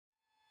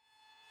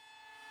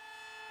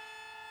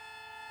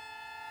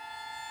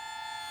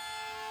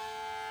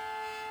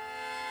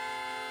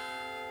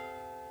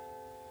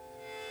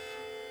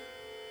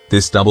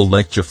This double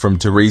lecture from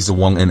Teresa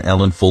Wong and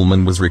Alan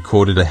Fullman was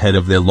recorded ahead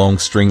of their long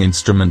string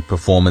instrument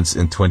performance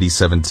in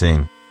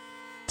 2017.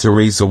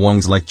 Teresa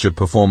Wong's lecture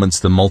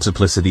performance, The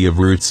Multiplicity of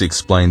Roots,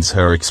 explains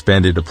her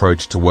expanded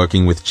approach to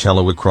working with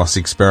cello across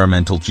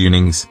experimental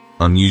tunings,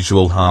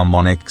 unusual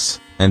harmonics,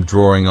 and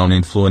drawing on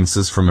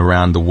influences from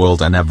around the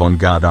world and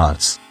avant-garde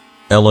arts.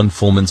 Alan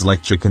Fullman's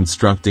lecture,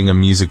 Constructing a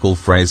Musical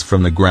Phrase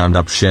from the Ground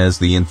Up, shares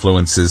the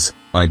influences,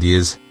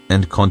 ideas,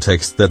 and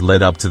context that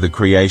led up to the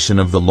creation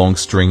of the long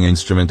string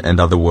instrument and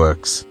other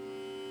works.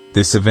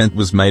 This event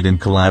was made in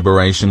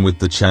collaboration with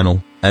the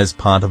channel, as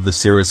part of the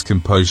Cirrus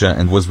Composure,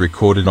 and was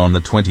recorded on the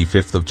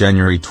 25th of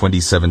January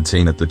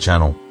 2017 at the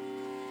channel.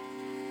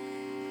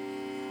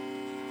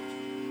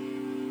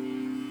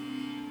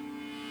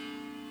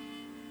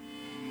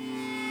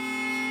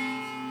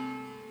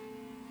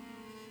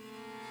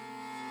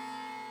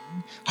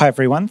 Hi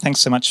everyone, thanks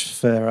so much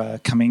for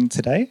coming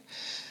today.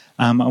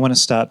 I want to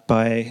start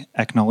by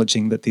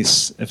acknowledging that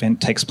this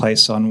event takes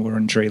place on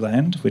Wurundjeri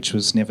land, which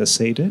was never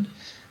ceded,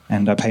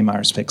 and I pay my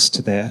respects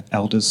to their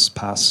elders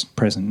past,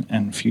 present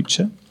and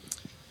future.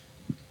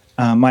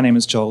 My name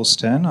is Joel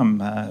Stern. I'm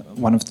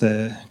one of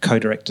the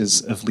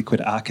co-directors of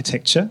Liquid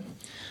Architecture,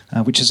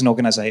 which is an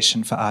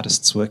organisation for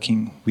artists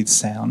working with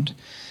sound.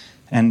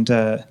 And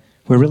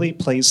we're really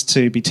pleased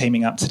to be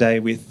teaming up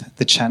today with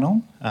the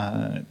channel.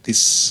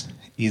 This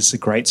is a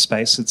great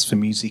space. It's for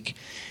music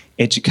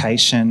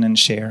education and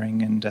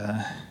sharing, and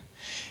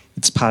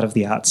it's part of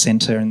the Arts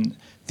Centre. And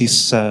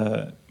this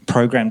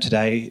program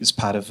today is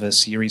part of a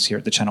series here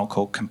at the channel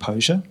called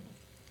Composure.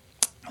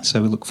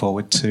 So we look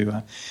forward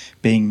to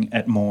being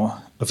at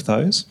more of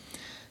those.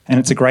 And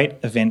it's a great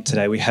event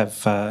today. We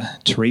have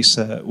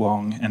Teresa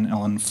Wong and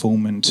Alan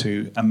Fullman,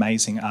 two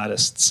amazing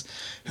artists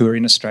who are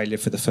in Australia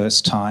for the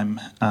first time.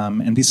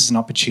 And this is an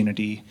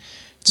opportunity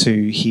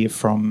to hear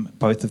from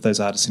both of those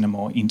artists in a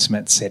more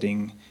intimate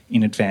setting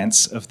in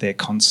advance of their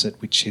concert,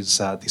 which is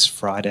this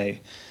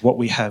Friday. What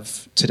we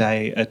have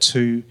today are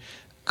two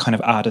kind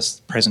of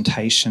artist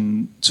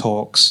presentation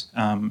talks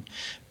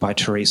by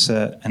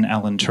Teresa and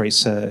Alan.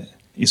 Teresa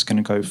is going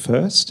to go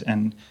first,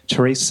 and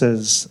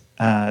Teresa's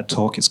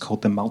talk is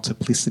called The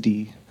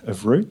Multiplicity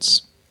of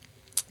Roots,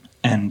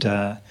 and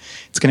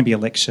it's going to be a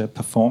lecture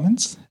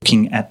performance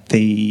looking at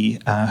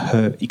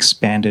her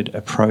expanded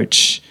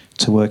approach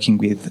to working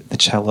with the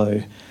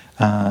cello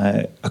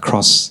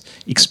across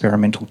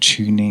experimental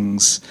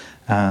tunings,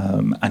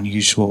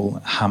 unusual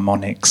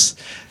harmonics,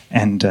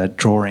 and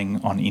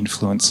drawing on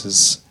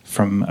influences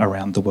from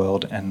around the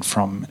world and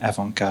from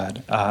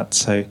avant-garde art.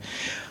 So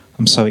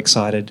I'm so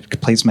excited.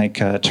 Please make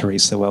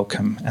Teresa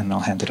welcome, and I'll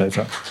hand it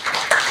over.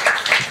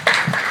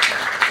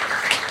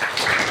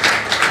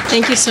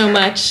 Thank you so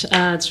much.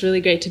 It's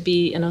really great to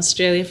be in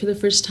Australia for the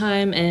first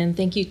time, and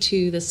thank you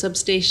to the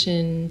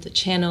Substation, the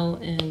channel,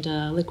 and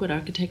Liquid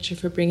Architecture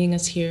for bringing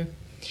us here.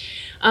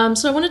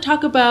 So I want to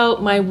talk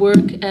about my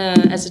work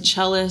as a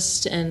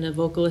cellist and a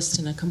vocalist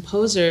and a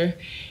composer.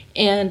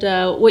 And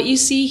what you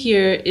see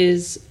here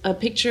is a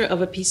picture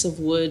of a piece of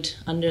wood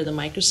under the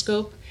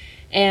microscope.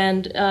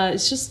 And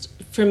it's just,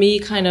 for me,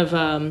 kind of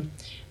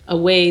a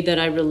way that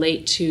I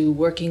relate to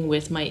working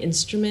with my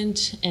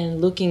instrument and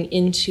looking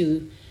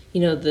into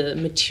the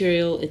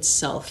material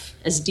itself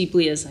as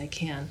deeply as I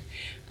can.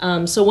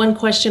 So one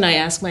question I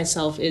ask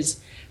myself is,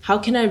 how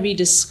can I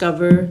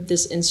rediscover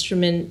this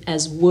instrument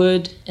as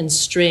wood and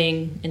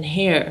string and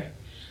hair?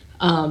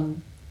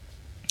 And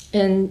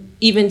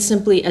even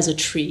simply as a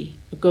tree,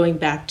 going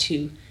back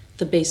to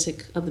the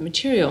basic of the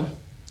material.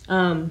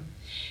 And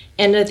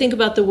I think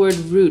about the word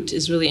root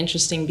is really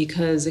interesting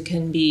because it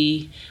can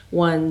be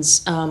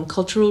one's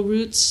cultural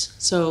roots.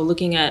 So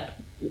looking at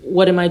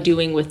what am I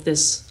doing with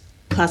this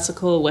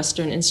classical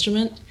Western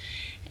instrument,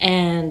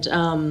 and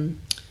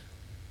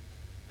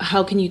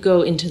how can you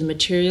go into the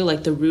material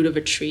like the root of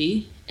a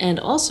tree, and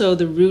also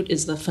the root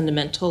is the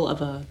fundamental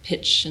of a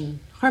pitch and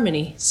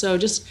harmony. So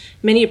just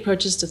many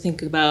approaches to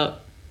think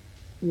about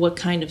what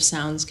kind of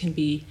sounds can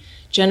be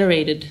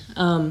generated.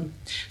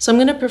 So I'm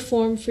going to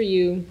perform for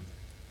you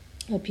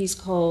a piece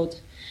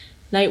called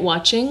Night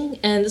Watching,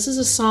 and this is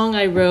a song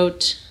I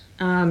wrote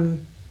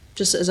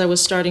just as I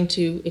was starting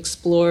to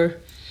explore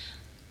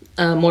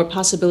more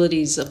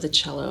possibilities of the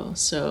cello.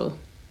 So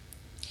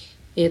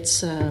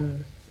it's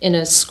in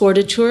a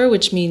scordature,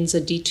 which means a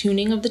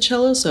detuning of the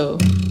cello. So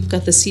I've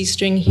got the C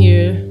string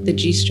here, the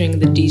G string,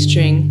 the D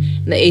string,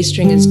 and the A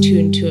string is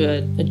tuned to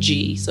a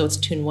G, so it's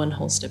tuned one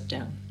whole step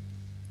down.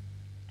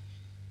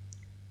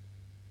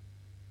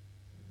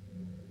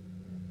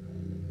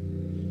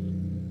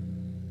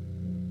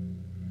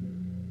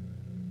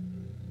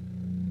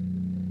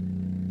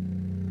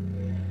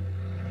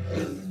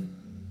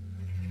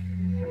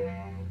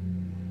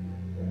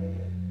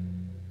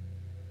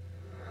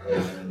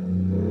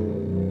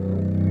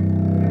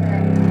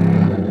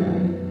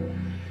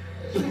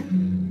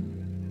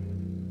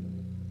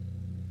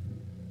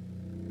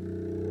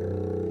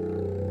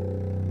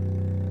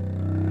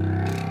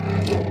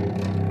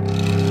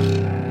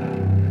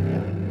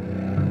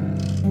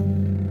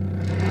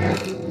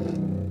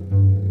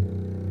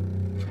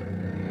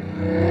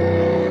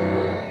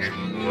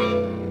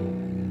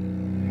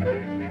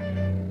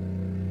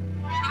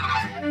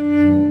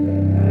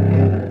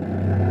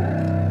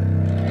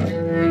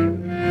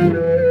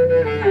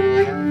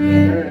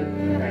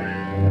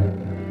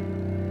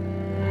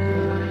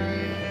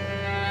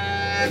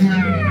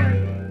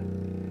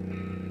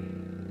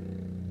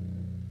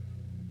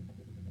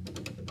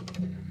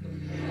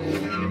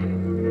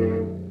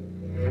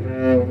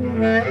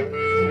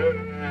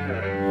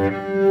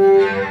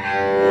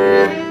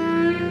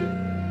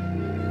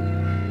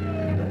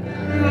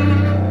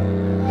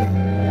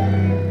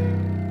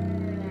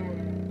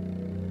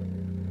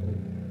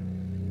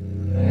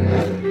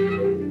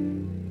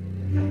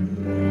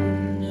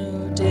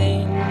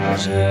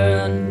 treasure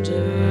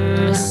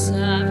under a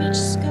savage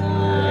sky.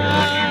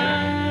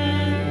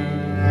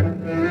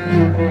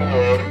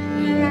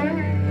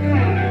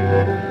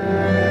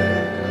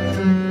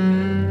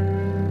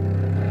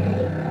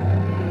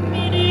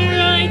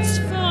 Meteorites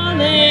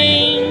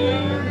falling,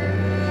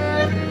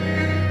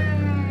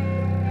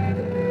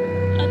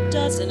 a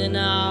dozen an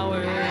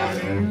hour.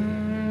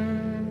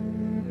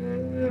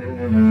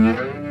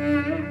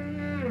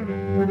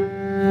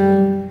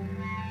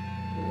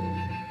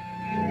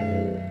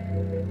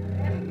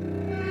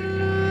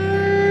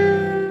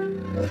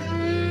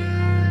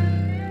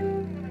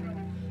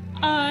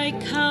 I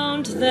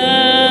count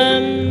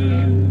them,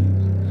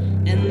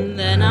 and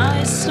then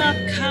I stop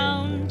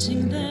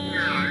counting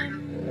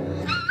them.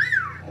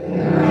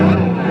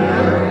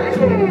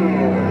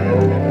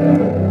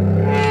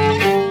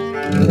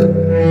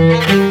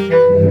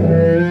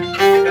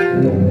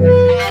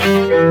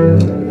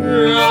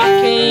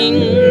 Rocking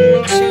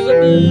to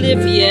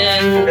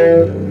oblivion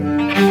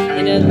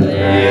in a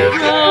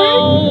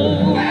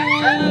narrow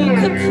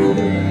cocoon.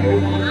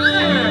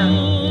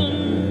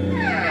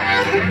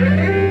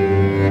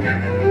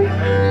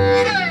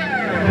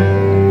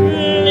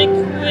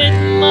 Liquid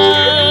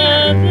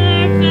mother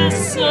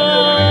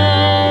vessel,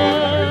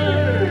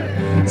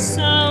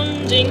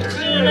 sounding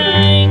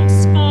clanks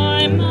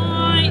by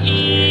my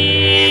ear.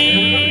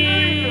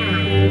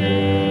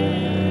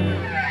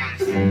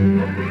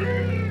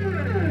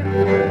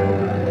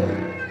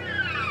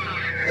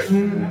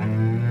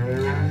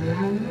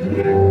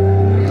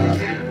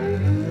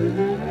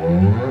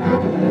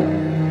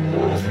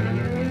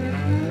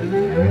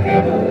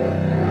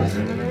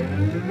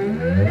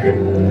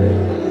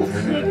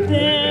 Could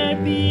there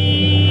be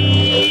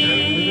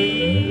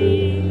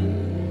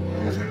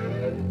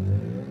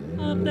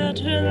a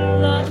better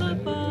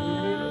lullaby?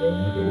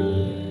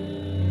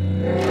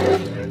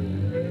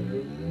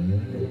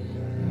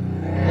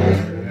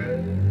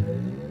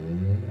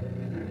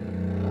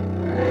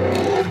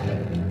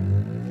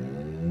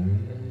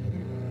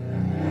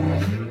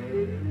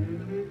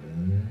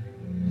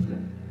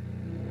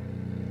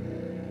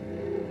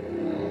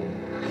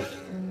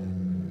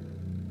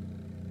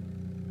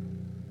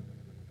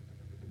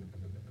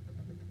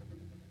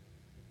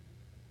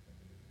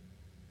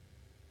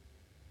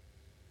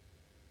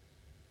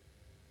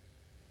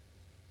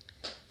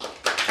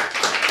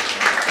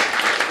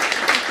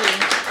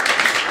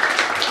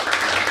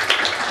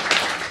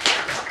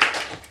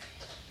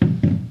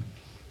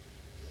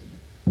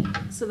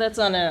 So that's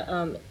on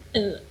a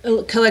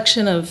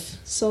collection of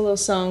solo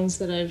songs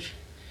that I've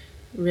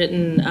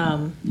written.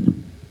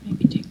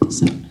 Maybe take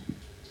this out.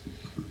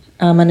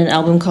 On an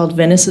album called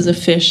Venice is a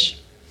Fish.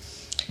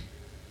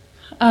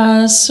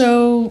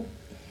 So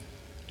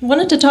I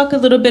wanted to talk a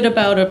little bit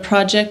about a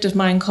project of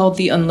mine called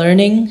The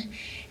Unlearning.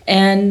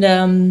 And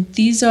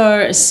these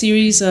are a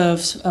series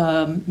of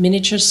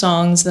miniature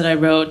songs that I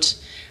wrote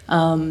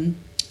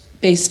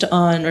based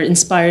on or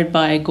inspired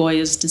by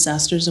Goya's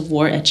Disasters of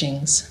War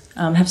etchings.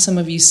 Have some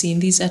of you seen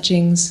these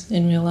etchings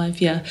in real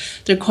life? Yeah,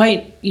 they're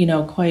quite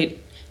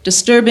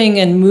disturbing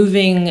and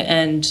moving,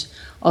 and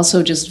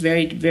also just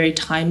very, very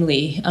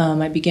timely.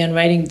 I began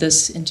writing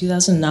this in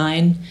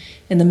 2009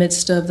 in the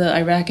midst of the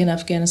Iraq and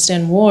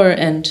Afghanistan war,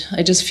 and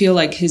I just feel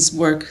like his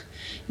work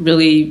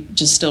really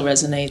just still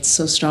resonates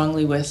so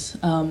strongly with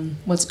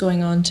what's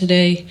going on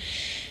today.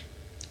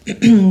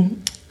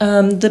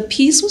 The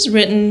piece was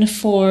written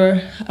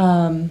for,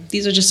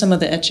 these are just some of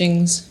the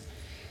etchings.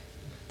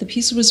 The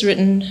piece was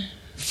written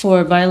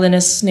for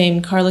violinists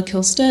named Carla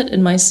Kilstedt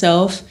and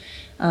myself,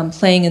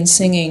 playing and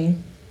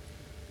singing.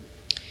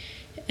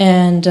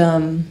 And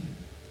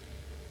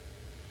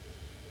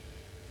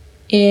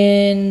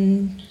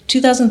in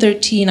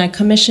 2013, I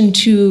commissioned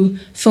two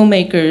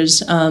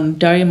filmmakers,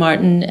 Daria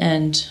Martin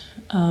and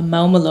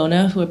Mao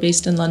Malona, who are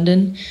based in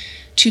London,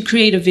 to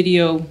create a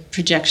video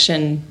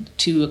projection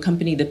to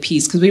accompany the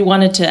piece, because we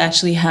wanted to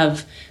actually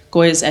have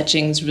Goya's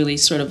etchings really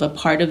sort of a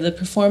part of the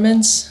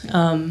performance.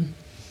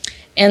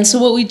 And so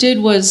what we did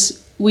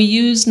was we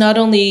used not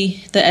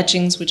only the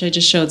etchings, which I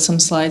just showed some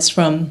slides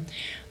from,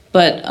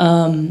 but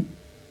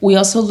we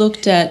also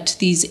looked at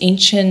these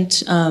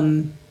ancient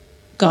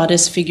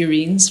goddess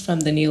figurines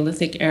from the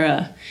Neolithic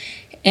era.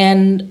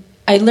 And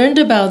I learned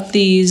about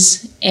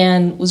these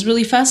and was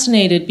really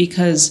fascinated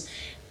because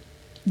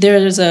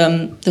there's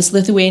this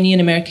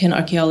Lithuanian-American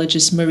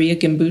archaeologist, Maria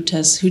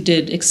Gimbutas, who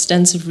did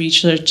extensive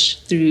research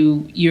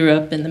through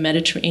Europe and the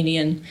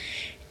Mediterranean.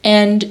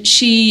 And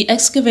she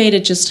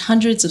excavated just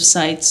hundreds of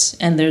sites,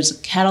 and there's a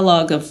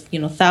catalog of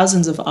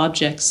thousands of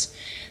objects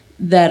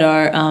that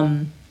are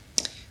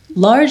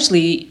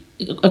largely,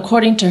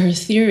 according to her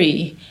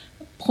theory,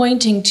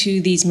 pointing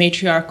to these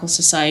matriarchal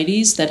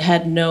societies that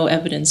had no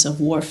evidence of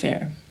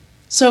warfare.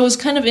 So it was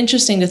kind of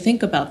interesting to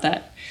think about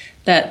that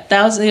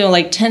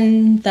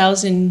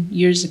 10,000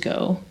 years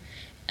ago,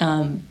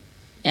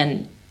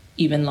 and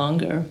even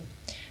longer,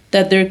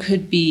 that there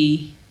could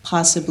be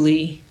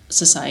possibly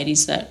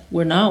societies that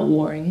were not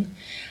warring,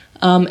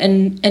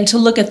 and to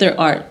look at their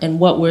art and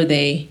what were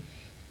these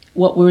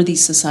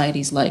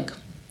societies like.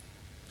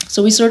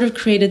 So we sort of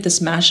created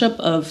this mashup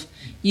of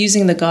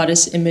using the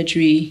goddess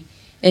imagery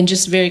and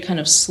just very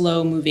kind of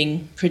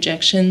slow-moving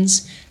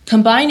projections,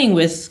 combining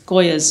with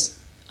Goya's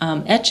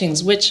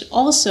etchings, which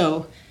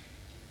also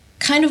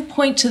kind of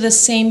point to the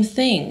same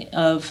thing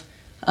of,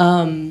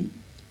 the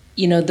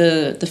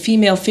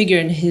female figure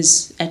in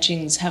his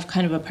etchings have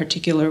kind of a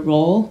particular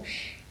role,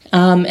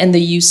 and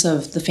the use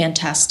of the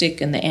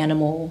fantastic and the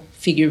animal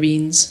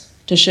figurines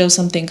to show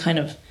something kind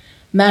of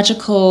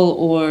magical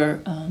or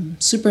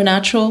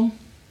supernatural.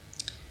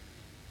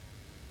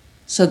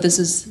 So this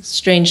is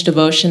Strange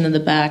Devotion in the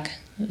back,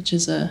 which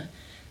is a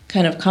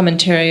kind of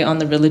commentary on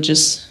the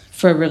religious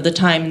fervor of the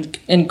time.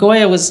 And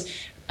Goya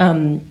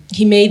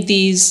he made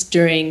these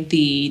during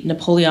the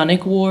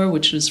Napoleonic War,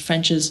 which was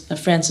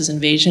France's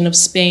invasion of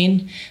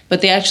Spain, but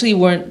they actually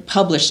weren't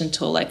published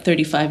until like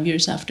 35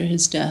 years after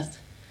his death.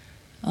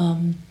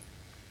 And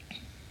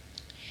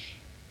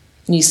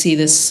you see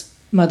this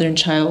mother and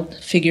child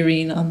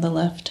figurine on the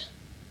left.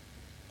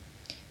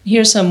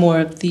 Here's some more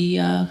of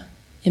the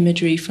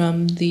imagery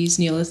from these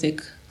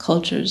Neolithic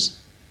cultures.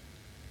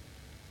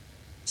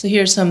 So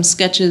here are some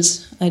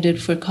sketches I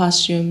did for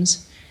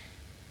costumes.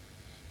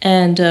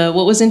 And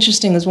what was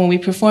interesting is when we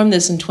performed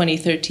this in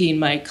 2013,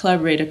 my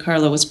collaborator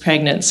Carla was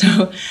pregnant. So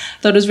I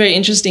thought it was very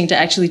interesting to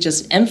actually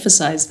just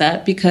emphasize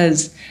that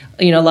because,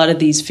 a lot of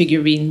these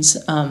figurines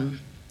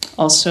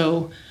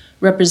also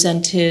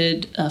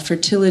represented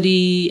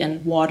fertility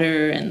and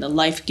water and the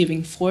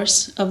life-giving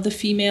force of the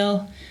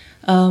female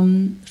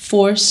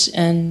force.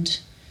 And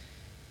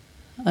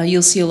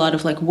you'll see a lot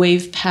of like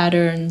wave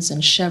patterns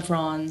and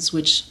chevrons,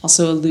 which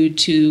also allude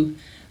to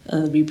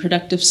the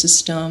reproductive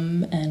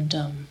system and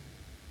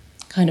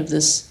kind of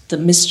the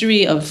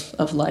mystery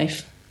of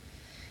life.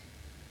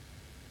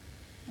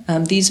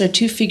 These are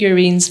two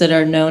figurines that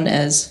are known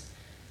as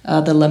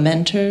the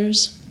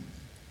Lamenters.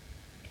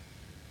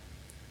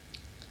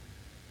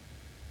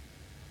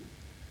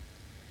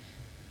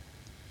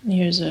 And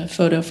here's a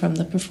photo from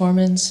the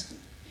performance.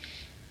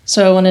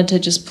 So I wanted to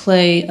just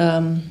play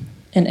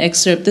an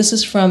excerpt. This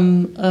is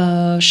from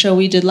a show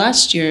we did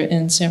last year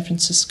in San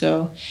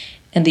Francisco,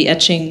 and the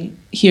etching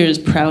here is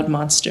Proud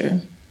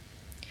Monster.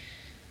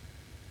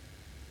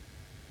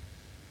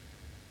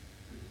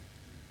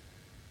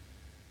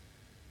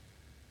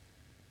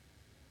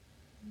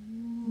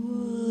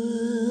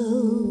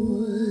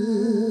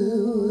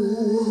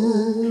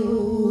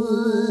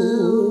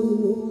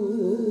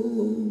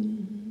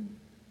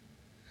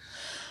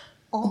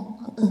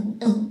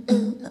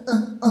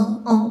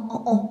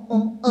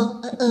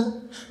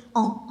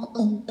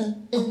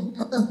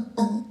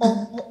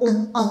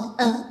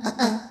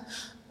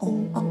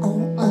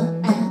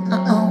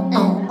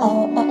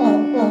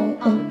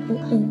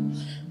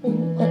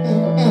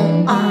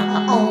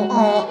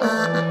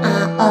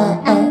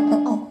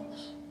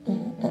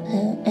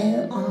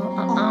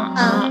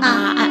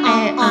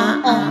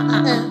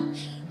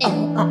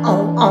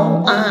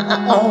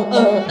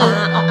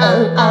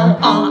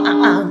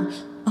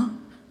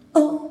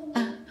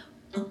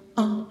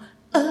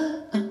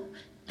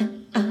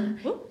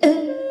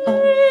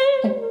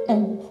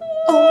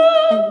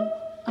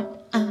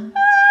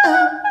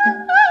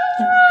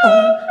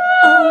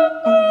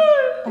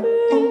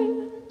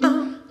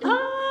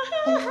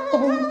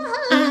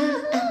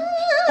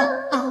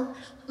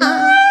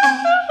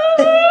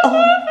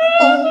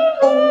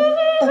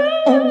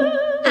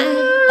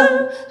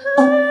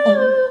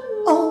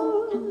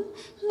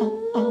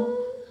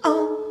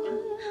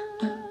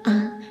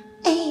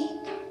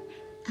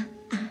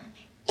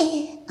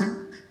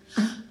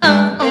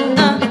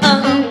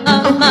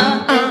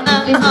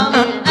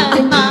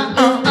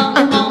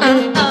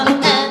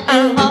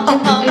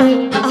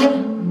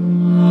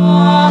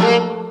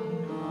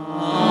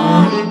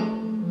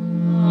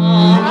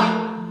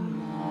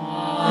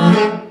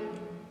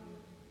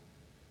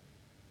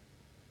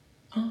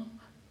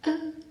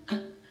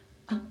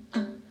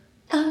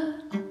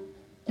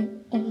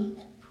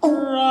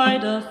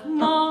 Pride of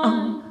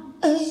mine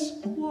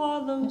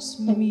swallows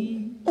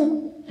me,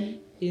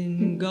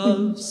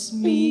 engulfs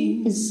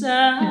me,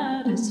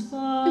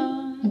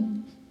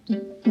 satisfied.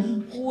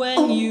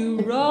 When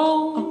you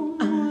roam,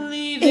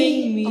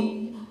 leaving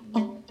me,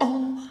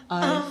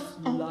 I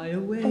fly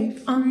away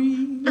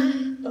free.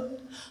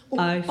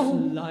 I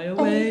fly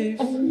away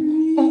free.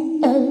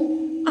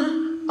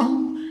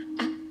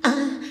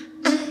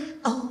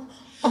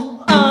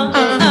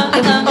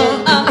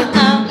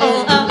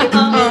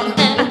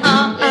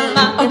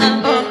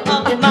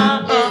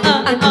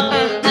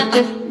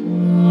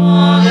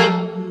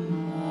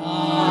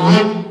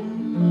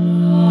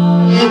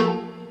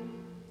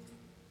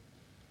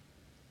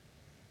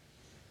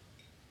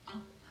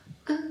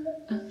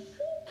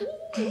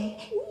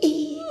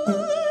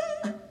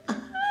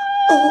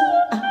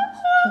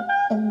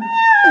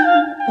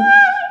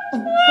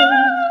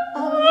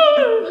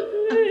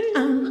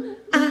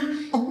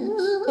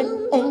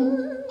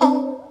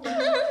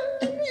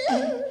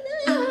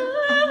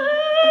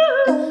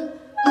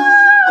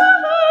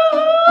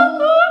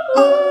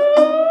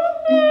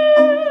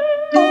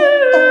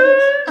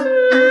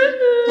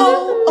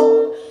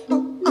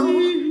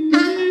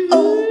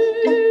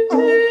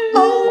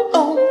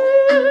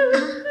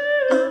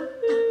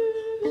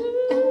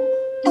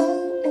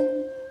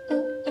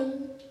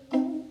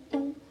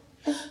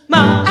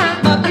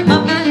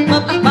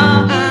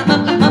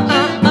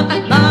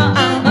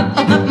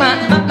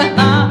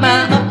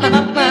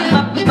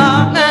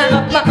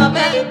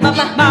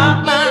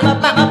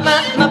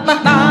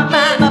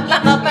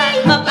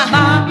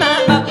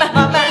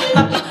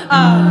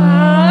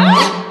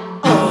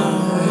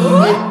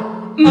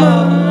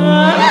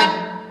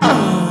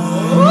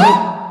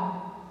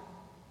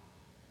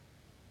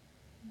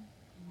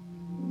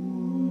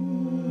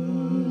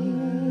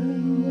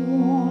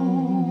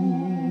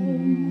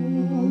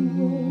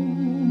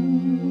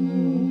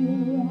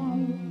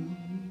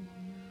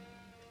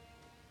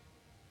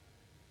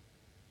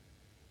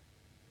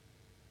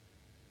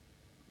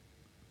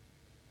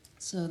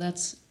 So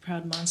that's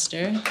Proud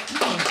Monster.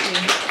 Thank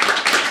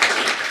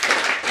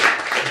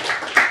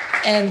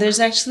you. And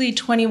there's actually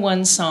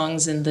 21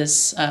 songs in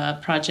this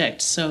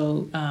project,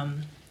 so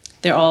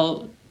they're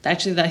all,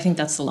 actually I think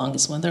that's the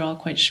longest one, they're all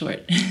quite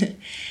short.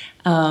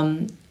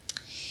 Now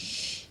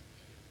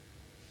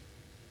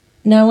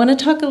I want to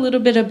talk a little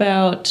bit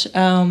about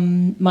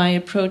my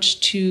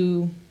approach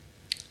to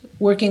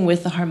working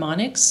with the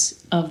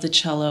harmonics of the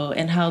cello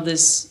and how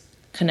this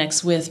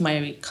connects with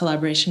my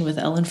collaboration with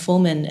Ellen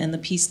Fullman and the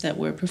piece that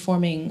we're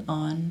performing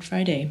on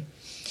Friday.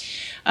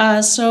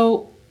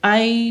 So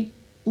I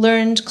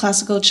learned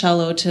classical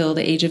cello till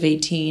the age of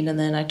 18, and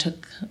then I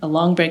took a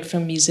long break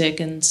from music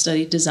and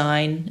studied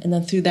design, and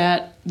then through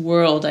that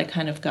world I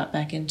kind of got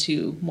back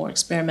into more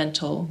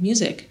experimental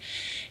music.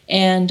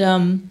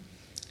 And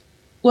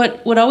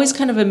what always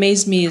kind of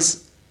amazed me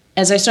is,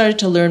 as I started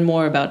to learn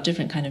more about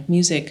different kind of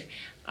music,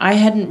 I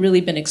hadn't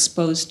really been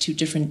exposed to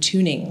different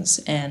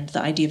tunings and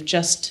the idea of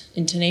just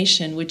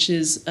intonation, which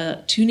is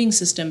a tuning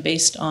system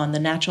based on the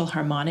natural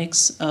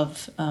harmonics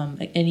of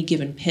any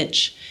given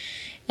pitch.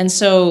 And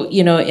so,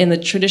 you know, in the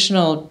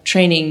traditional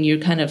training, you're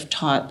kind of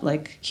taught,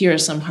 like, here are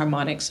some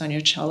harmonics on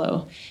your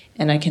cello,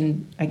 and I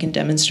can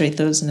demonstrate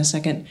those in a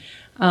second,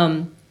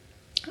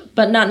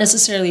 but not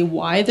necessarily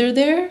why they're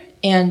there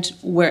and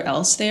where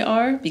else they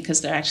are,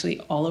 because they're actually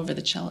all over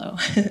the cello.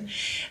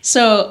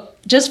 So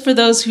just for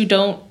those who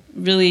don't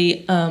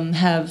really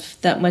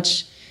have that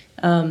much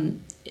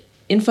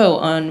info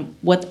on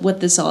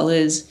what this all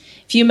is,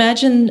 if you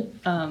imagine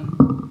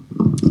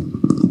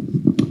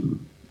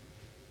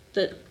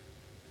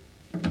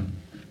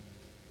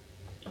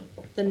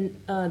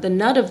the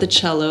nut of the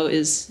cello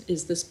is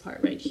this part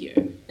right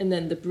here, and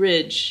then the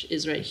bridge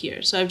is right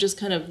here. So I've just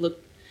kind of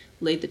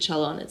laid the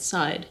cello on its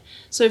side.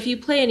 So if you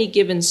play any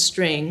given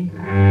string,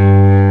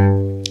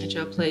 which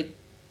I'll play,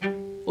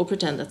 we'll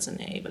pretend that's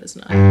an A, but it's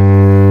not.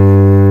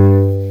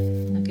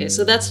 Okay,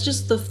 so that's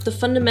just the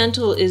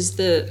fundamental is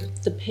the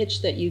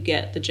pitch that you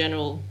get, the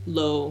general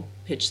low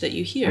pitch that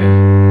you hear.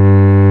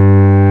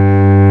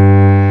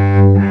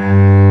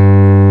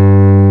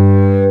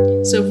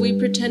 So if we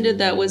pretended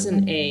that was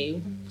an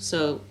A,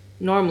 so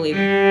normally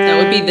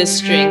that would be this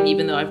string,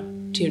 even though I've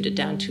tuned it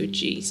down to a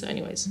G. So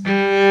anyways,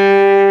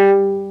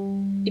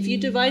 if you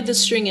divide the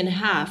string in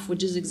half,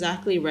 which is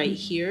exactly right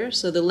here,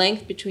 so the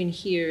length between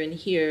here and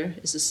here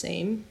is the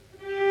same,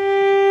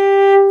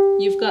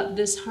 you've got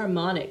this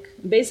harmonic.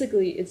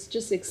 Basically, it's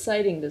just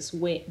exciting this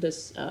wave.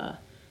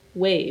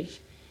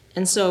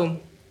 And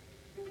so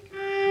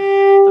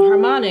the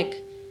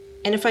harmonic,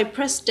 and if I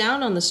press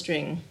down on the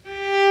string,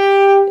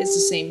 it's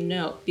the same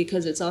note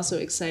because it's also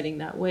exciting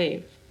that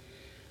wave.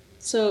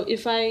 So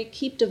if I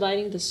keep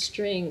dividing the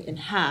string in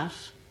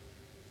half,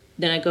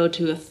 then I go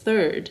to a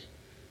third,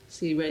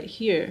 see right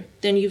here,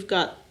 then you've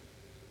got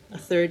a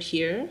third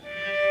here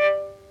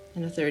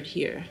and a third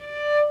here.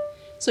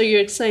 So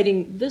you're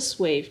exciting this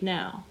wave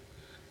now.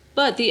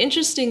 But the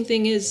interesting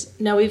thing is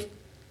now we've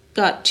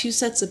got two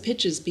sets of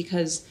pitches,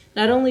 because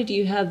not only do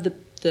you have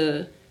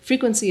the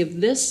frequency of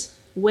this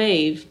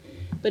wave,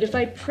 but if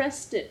I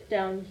pressed it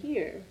down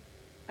here,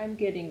 I'm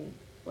getting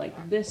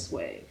like this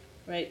wave,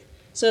 right?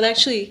 So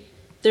actually,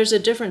 there's a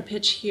different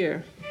pitch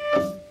here.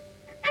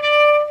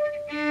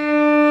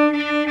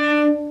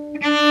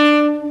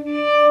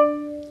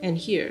 And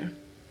here.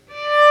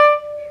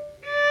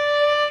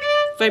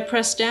 If I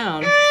press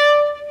down,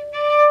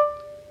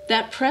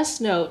 that press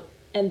note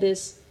and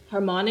this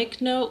harmonic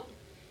note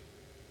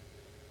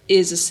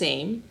is the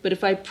same, but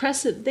if I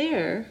press it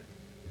there,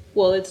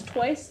 well, it's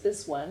twice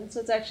this one, so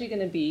it's actually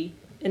going to be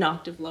an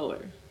octave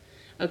lower.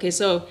 Okay,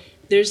 so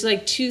there's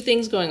like two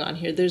things going on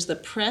here. There's the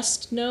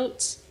pressed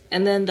notes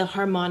and then the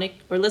harmonic,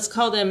 or let's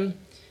call them,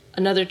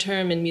 another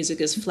term in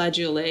music is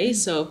flageolet.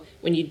 So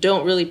when you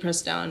don't really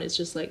press down, it's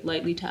just like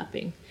lightly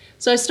tapping.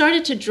 So I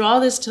started to draw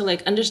this to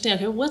like understand,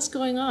 okay, what's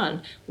going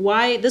on?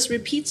 Why this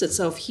repeats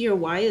itself here?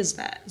 Why is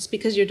that? It's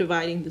because you're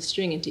dividing the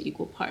string into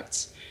equal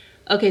parts.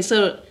 Okay,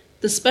 so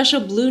the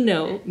special blue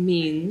note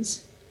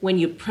means when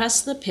you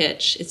press the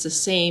pitch, it's the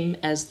same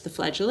as the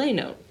flageolet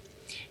note.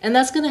 And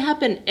that's going to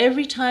happen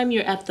every time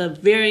you're at the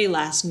very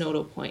last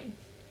nodal point.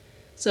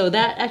 So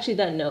that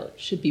note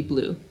should be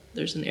blue.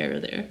 There's an error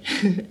there.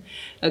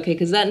 Okay,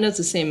 because that note's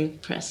the same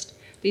pressed.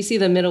 But you see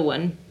the middle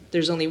one,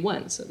 there's only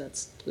one, so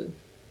that's blue.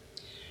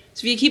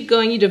 So if you keep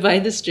going, you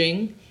divide the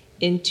string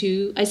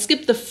into, I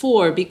skipped the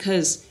 4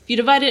 because if you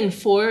divide it in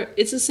 4,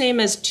 it's the same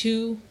as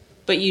 2,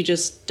 but you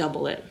just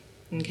double it.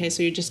 Okay,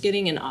 so you're just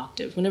getting an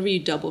octave. Whenever you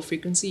double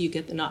frequency, you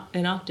get an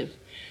octave.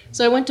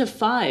 So I went to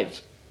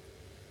 5.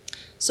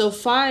 So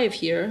 5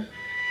 here.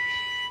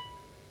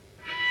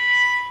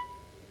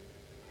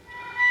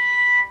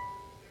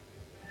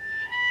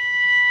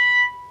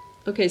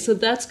 Okay, so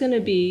that's going to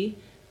be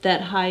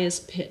that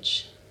highest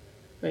pitch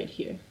right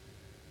here.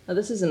 Now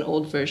this is an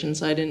old version,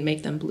 so I didn't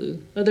make them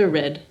blue. Oh, they're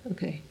red.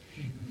 Okay.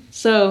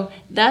 So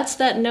that's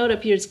that note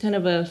up here. It's kind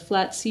of a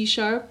flat C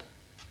sharp,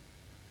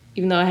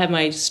 even though I have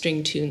my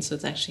string tuned, so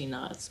it's actually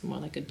not. It's more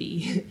like a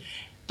B.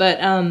 But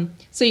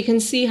so you can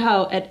see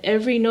how at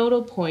every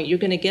nodal point you're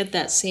going to get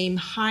that same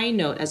high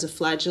note as a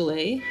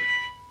flageolet.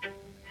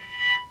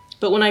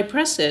 But when I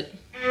press it,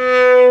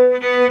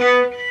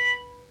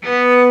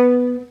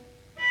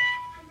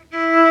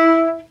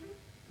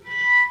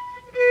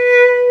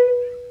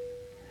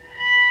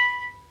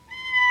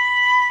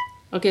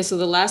 okay, so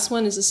the last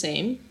one is the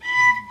same,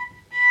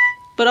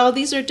 but all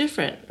these are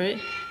different, right?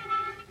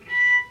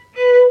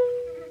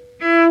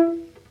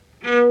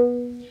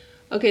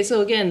 Okay,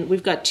 so again,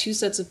 we've got two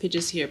sets of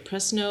pitches here,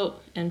 press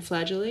note and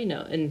flageolet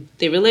note, and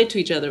they relate to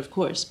each other, of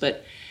course,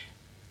 but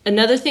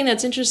another thing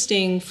that's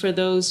interesting for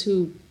those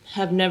who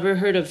have never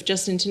heard of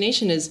just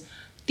intonation is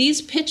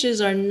these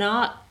pitches are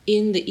not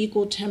in the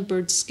equal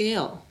tempered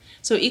scale.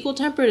 So equal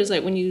tempered is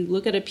like when you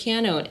look at a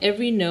piano and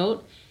every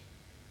note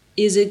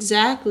is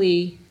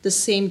exactly the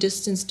same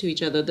distance to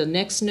each other. The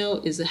next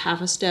note is a half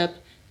a step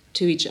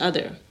to each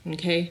other,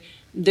 okay?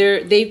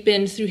 They've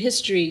been through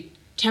history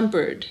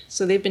tempered,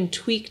 so they've been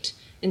tweaked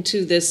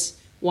into this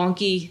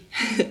wonky,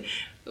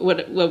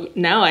 what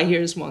now I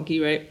hear is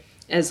wonky, right?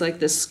 As like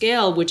the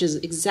scale, which is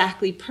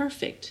exactly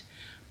perfect.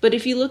 But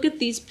if you look at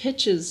these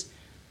pitches,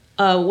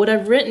 what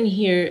I've written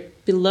here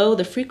below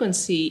the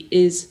frequency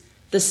is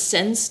the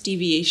sense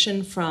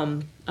deviation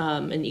from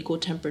an equal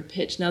tempered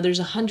pitch. Now there's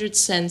 100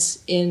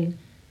 cents in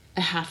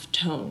a half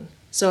tone.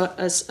 So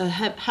a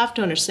half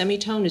tone or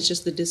semitone is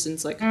just the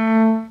distance like.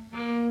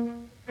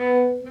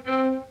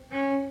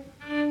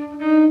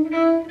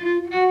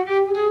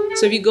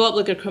 So if you go up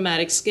like a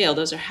chromatic scale,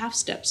 those are half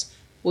steps.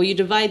 Well, you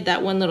divide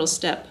that one little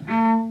step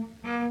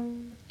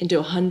into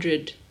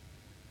 100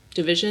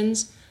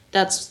 divisions,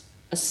 that's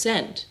a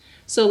cent.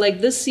 So like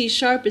this C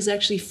sharp is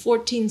actually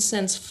 14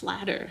 cents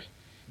flatter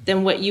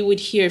than what you would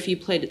hear if you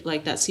played it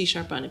like that C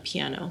sharp on a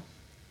piano.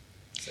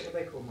 Is that what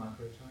they call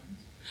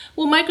microtones?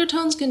 Well,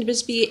 microtones can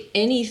just be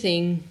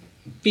anything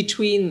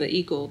between the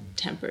equal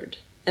tempered.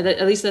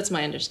 At least that's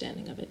my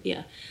understanding of it,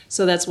 yeah.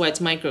 So that's why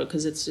it's micro,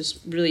 because it's just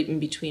really in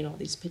between all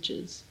these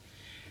pitches.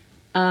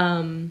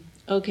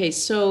 Okay,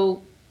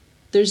 so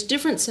there's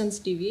different sense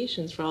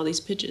deviations for all these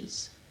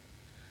pitches.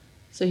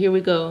 So here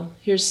we go.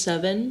 Here's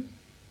 7.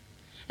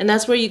 And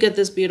that's where you get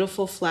this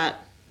beautiful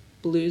flat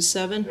blues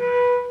 7.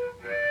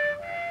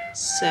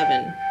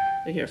 7.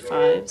 Right here,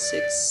 5,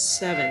 6,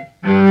 7.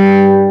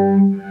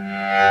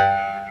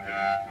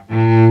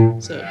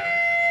 So.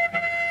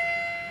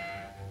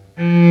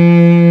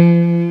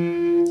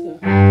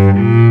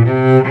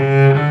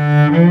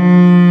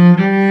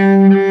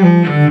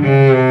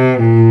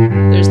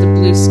 There's the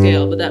blues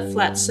scale, but that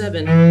flat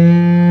 7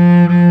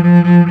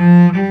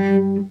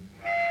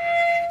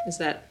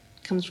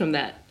 comes from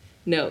that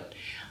note,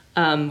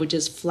 which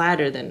is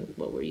flatter than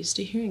what we're used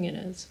to hearing it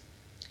as.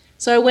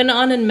 So I went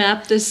on and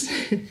mapped this,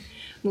 I'm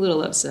a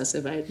little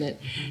obsessive, I admit,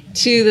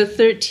 to the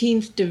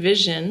 13th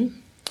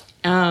division.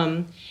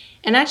 And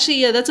actually,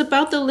 yeah, that's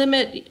about the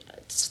limit.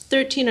 It's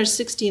 13 or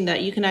 16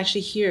 that you can actually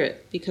hear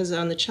it, because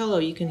on the cello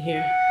you can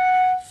hear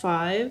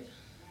 5,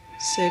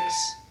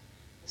 6,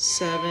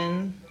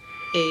 7,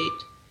 8,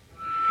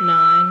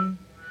 9,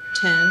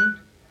 10,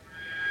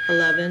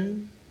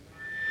 11,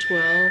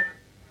 12,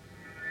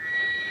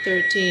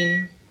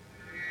 13.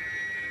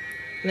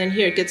 And then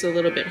here it gets a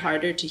little bit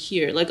harder to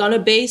hear. Like on a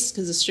bass,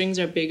 because the strings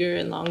are bigger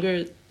and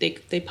longer,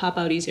 they pop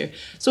out easier.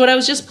 So what I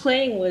was just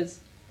playing was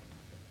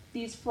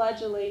these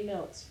flageolet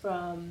notes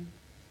from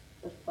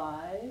the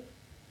 5. Is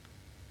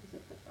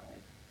it the 5?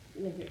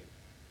 And then here.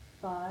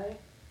 5,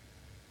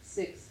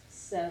 6,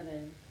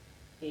 7,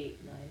 8,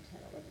 9,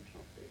 10, 11,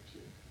 12,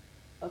 13.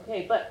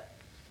 Okay, but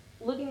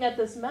looking at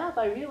this map,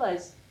 I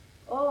realized,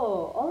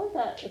 oh, all of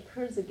that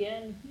occurs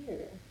again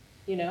here,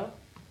 you know,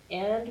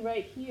 and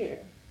right here,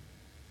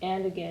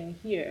 and again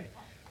here.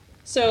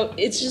 So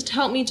it's just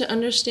helped me to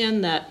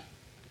understand that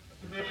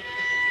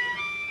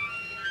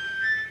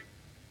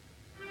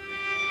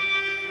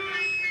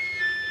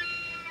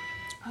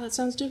oh, that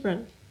sounds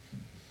different.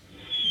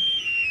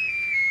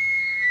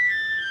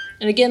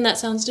 And again, that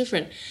sounds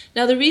different.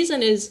 Now the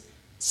reason is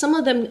some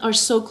of them are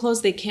so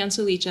close they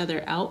cancel each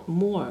other out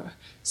more.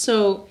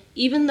 So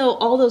even though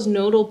all those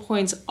nodal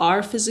points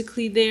are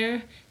physically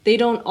there, they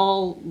don't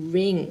all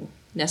ring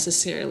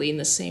necessarily in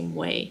the same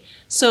way.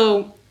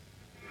 So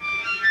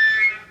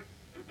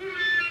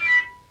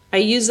I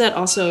use that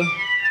also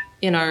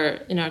in our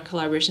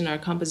collaboration, our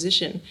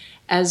composition,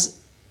 as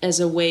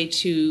a way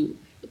to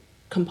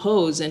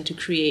compose and to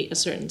create a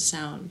certain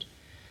sound.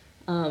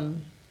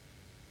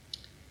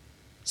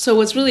 So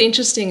what's really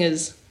interesting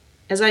is,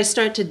 as I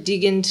start to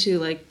dig into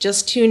like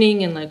just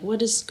tuning and like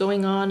what is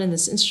going on in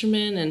this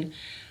instrument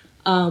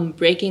and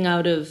breaking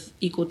out of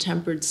equal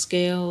tempered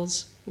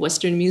scales,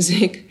 Western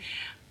music,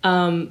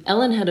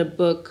 Ellen had a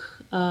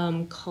book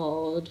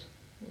called,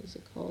 what was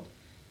it called?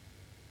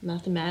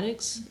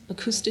 Mathematics?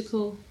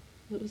 Acoustical,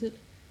 what was it?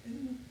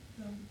 Isn't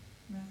it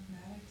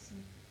mathematics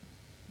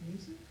of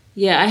music?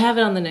 Yeah, I have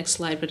it on the next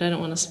slide, but I don't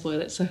want to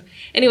spoil it. So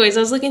anyways, I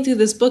was looking through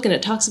this book and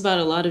it talks about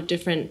a lot of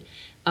different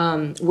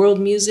world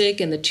music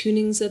and the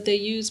tunings that they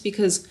use,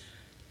 because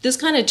this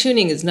kind of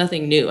tuning is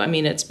nothing new. I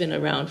mean, it's been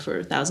around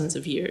for thousands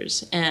of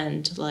years,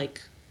 and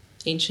like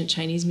ancient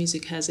Chinese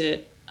music has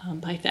it.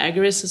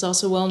 Pythagoras is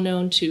also well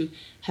known to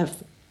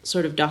have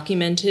sort of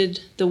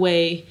documented the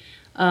way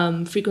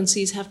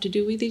frequencies have to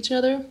do with each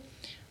other.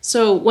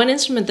 So one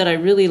instrument that I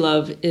really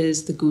love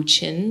is the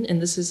guqin,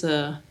 and this is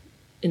an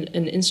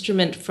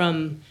instrument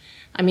from,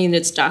 I mean,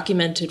 it's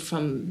documented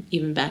from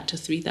even back to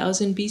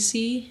 3000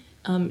 BC,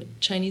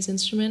 Chinese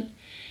instrument.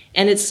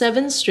 And it's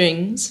 7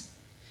 strings.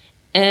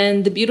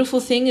 And the beautiful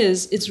thing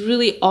is it's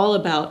really all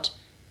about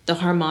the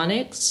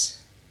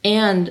harmonics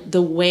and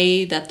the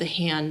way that the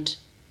hand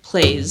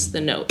plays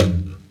the note,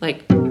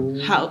 like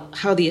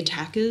how the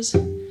attack is.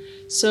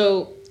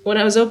 So when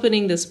I was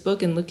opening this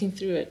book and looking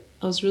through it,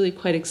 I was really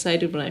quite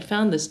excited when I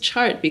found this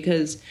chart,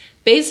 because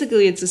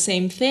basically it's the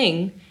same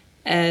thing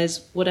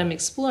as what I'm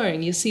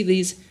exploring. You see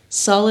these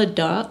solid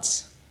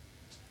dots,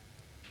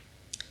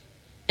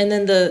 and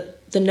then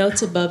the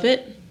notes above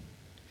it.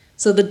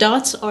 So the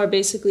dots are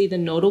basically the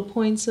nodal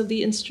points of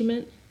the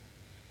instrument.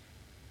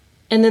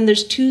 And then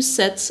there's 2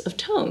 sets of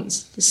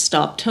tones, the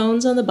stop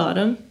tones on the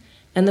bottom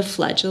and the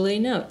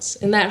flageolet notes.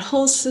 And that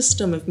whole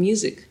system of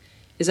music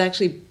is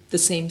actually the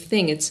same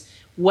thing. It's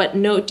what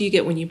note do you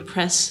get when you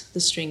press the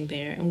string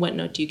there, and what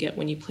note do you get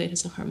when you play it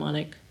as a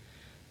harmonic.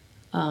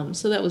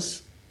 So that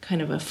was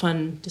kind of a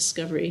fun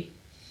discovery.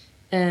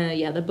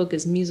 The book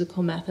is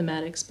Musical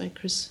Mathematics by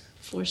Chris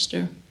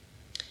Forster.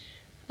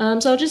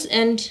 So I'll just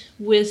end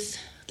with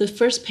the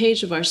first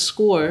page of our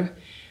score.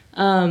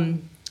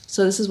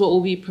 So this is what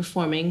we'll be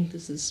performing.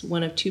 This is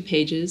one of 2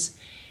 pages.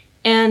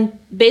 And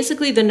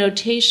basically the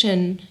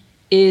notation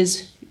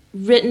is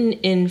written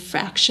in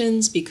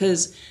fractions,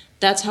 because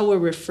that's how we're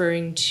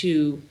referring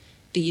to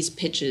these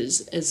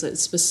pitches, as a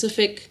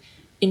specific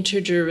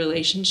integer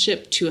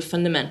relationship to a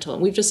fundamental.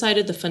 And we've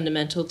decided the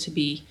fundamental to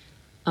be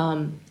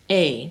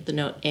A, the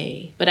note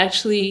A. But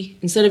actually,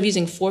 instead of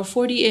using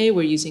 440A,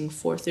 we're using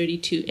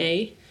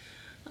 432A.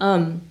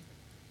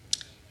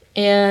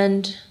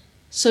 And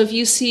so if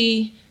you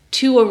see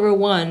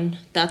 2/1,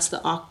 that's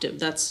the octave.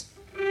 That's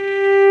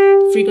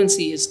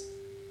frequency is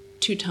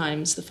 2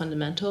 times the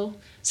fundamental.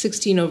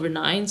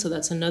 16/9, so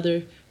that's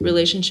another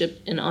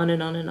relationship, and on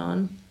and on and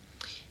on.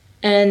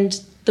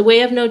 And the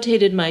way I've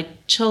notated my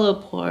cello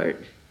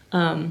part,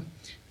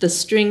 the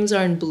strings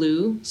are in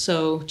blue,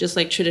 so just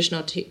like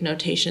traditional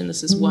notation,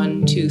 this is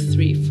 1, 2,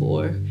 3,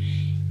 4.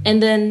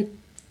 And then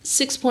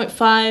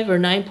 6.5 or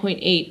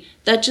 9.8,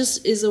 that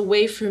just is a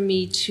way for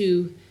me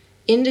to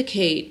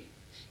indicate,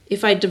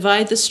 if I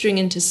divide the string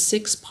into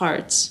 6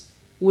 parts,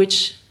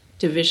 which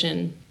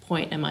division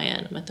point am I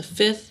in? I'm at the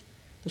 5th,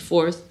 the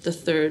 4th, the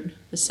 3rd,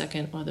 the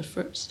 2nd, or the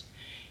 1st.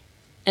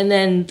 And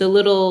then the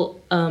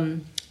little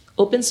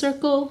open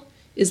circle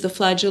is the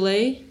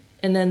flageolet,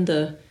 and then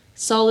the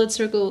solid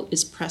circle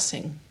is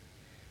pressing.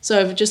 So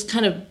I've just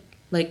kind of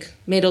like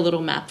made a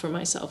little map for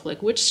myself,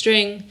 like which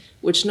string,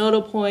 which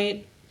nodal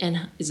point,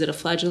 and is it a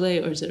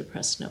flageolet or is it a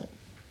pressed note?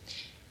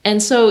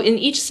 And so in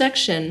each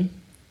section,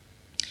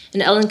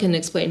 and Ellen can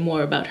explain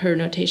more about her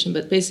notation,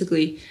 but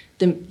basically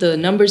the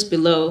numbers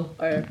below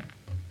are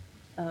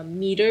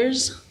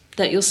meters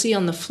that you'll see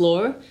on the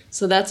floor.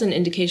 So that's an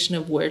indication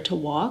of where to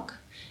walk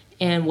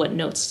and what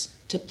notes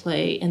to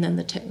play, and then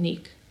the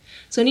technique.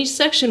 So in each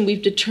section,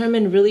 we've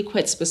determined really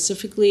quite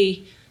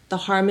specifically the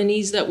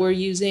harmonies that we're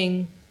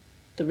using,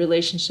 the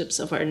relationships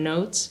of our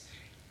notes,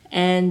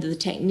 and the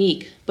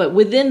technique. But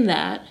within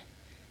that,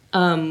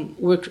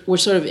 we're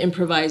sort of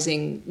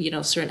improvising,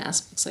 certain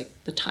aspects like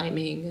the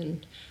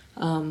timing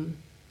and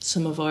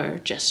some of our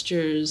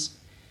gestures.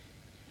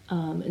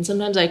 And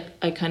sometimes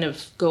I kind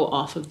of go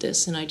off of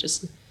this and I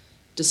just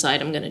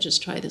decide I'm going to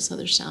just try this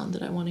other sound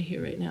that I want to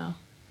hear right now.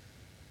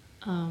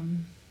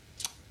 And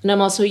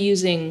I'm also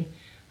using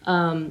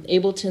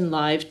Ableton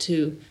Live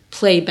to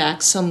play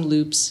back some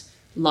loops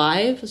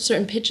live of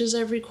certain pitches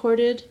I've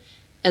recorded,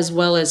 as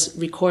well as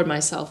record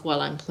myself while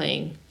I'm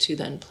playing to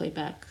then play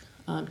back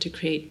to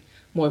create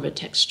more of a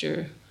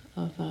texture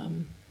of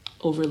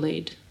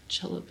overlaid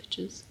cello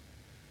pitches.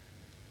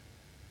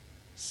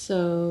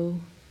 So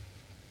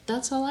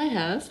that's all I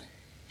have.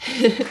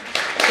 Thank you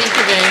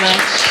very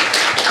much.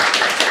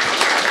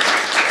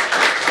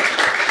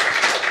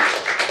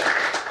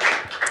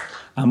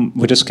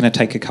 We're just going to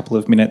take a couple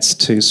of minutes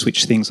to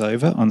switch things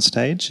over on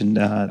stage, and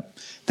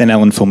then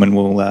Ellen Fullman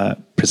will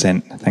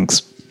present.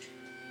 Thanks.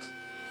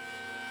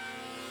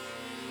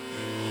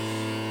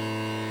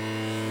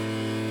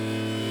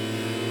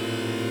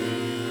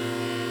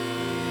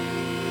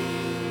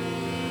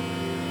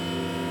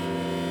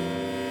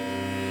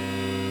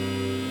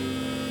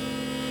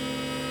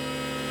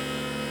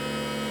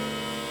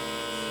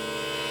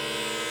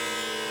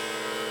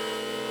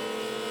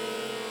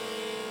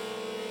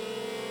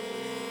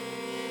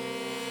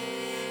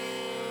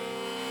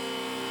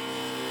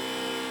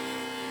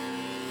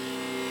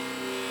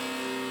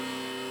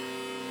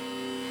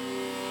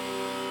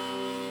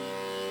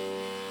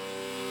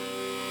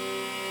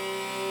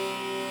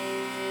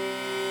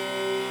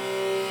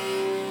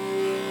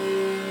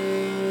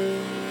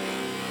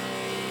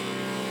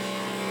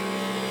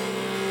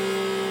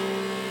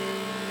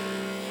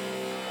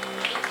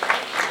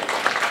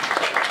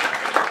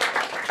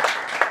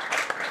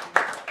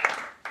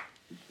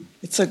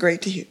 so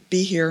great to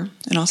be here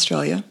in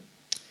Australia,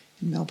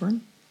 in Melbourne.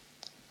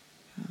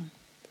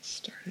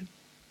 Started.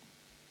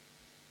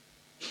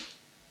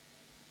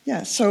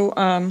 Yeah, so,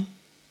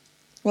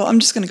 well, I'm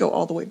just going to go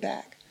all the way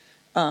back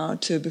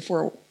to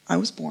before I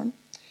was born.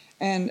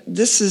 And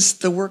this is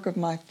the work of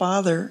my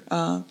father,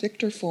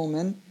 Victor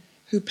Fullman,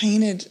 who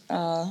painted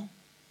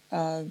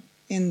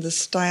in the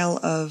style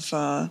of,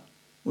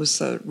 was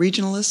a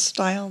regionalist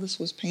style. This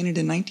was painted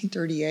in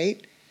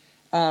 1938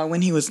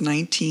 when he was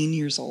 19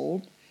 years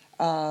old.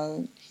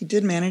 He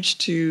did manage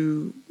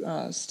to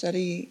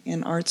study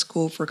in art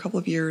school for a couple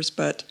of years,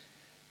 but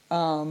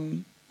I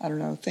don't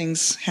know,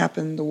 things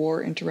happened. The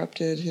war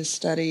interrupted his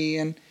study,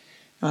 and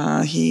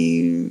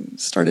he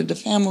started a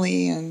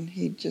family, and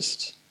he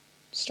just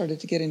started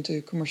to get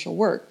into commercial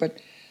work. But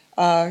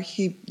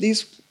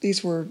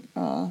these were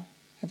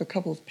have a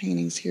couple of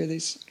paintings here.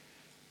 These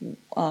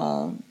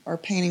are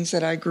paintings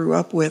that I grew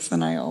up with,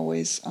 and I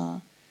always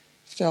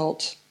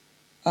felt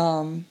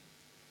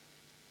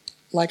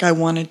like I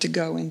wanted to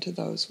go into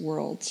those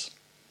worlds.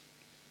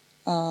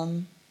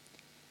 And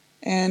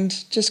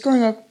just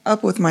growing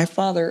up with my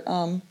father,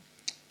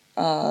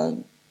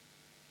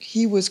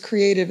 he was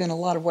creative in a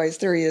lot of ways.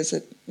 There he is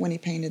when he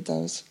painted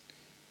those.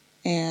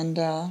 And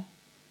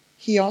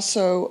he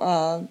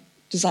also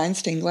designed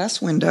stained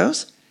glass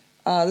windows.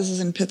 This is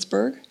in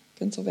Pittsburgh,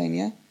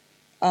 Pennsylvania.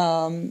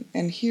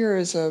 And here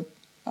is a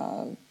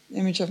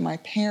image of my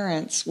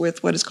parents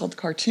with what is called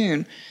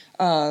cartoon.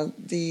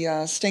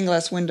 The stained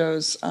glass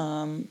windows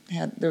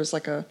there was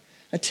like a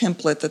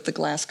template that the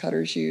glass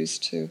cutters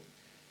used to,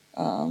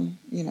 to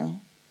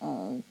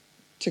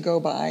go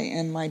by,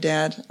 and my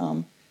dad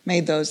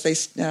made those.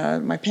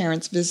 My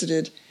parents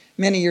visited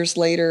many years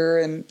later,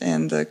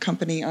 and the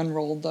company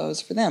unrolled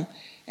those for them.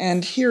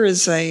 And here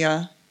is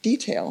a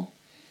detail,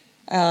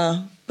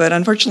 but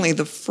unfortunately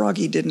the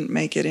froggy didn't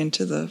make it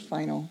into the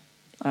final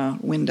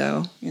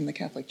window in the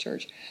Catholic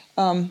Church.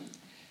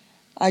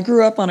 I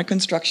grew up on a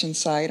construction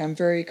site. I'm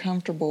very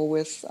comfortable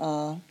with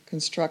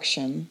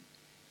construction.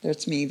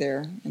 There's me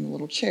there in the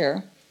little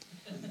chair.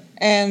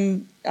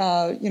 And,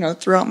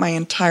 throughout my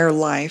entire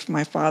life,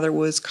 my father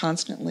was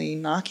constantly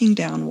knocking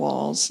down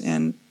walls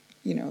and,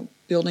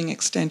 building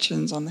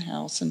extensions on the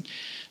house. And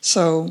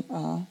so,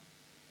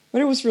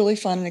 but it was really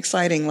fun and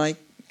exciting.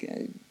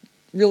 It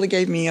really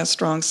gave me a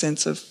strong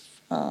sense of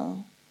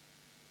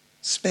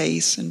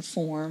space and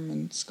form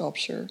and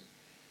sculpture.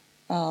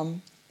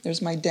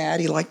 There's my dad.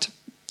 He liked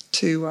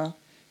to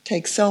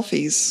take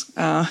selfies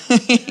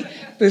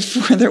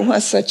before there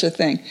was such a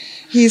thing.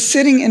 He's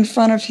sitting in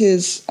front of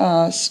his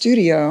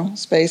studio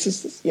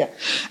space,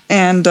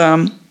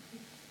 and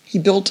he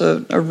built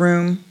a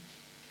room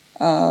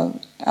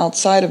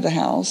outside of the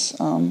house,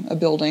 a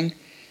building,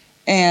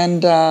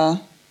 and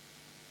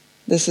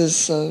this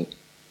is a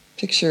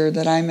picture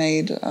that I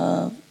made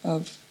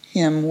of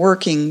him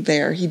working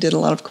there. He did a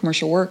lot of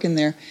commercial work in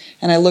there,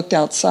 and I looked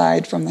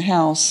outside from the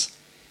house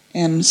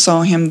and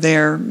saw him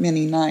there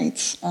many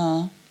nights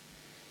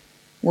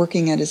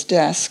working at his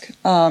desk.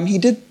 He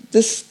did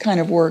this kind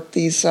of work,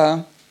 these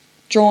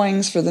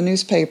drawings for the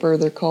newspaper.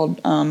 They're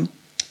called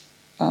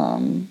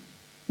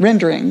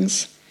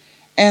renderings.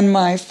 And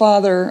my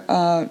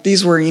father,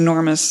 these were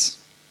enormous,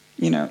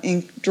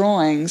 ink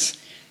drawings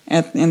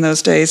in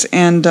those days.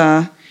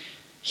 And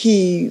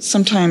he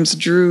sometimes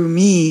drew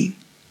me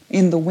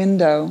in the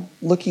window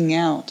looking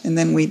out, and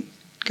then we'd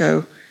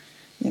go,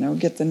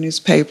 get the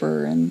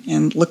newspaper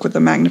and look with the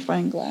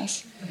magnifying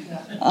glass.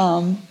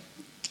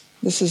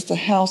 This is the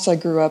house I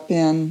grew up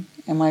in,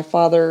 and my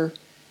father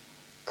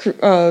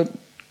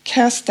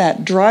cast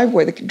that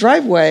driveway. The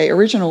driveway,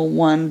 original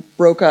one,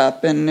 broke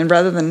up, and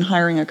rather than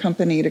hiring a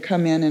company to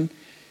come in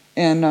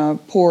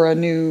and pour a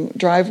new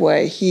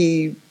driveway,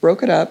 he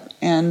broke it up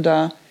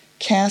and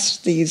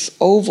cast these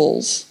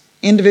ovals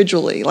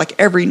individually. Like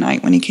every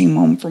night when he came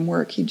home from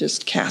work, he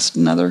just cast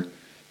another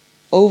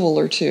oval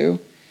or two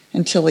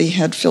until he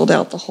had filled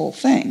out the whole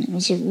thing. It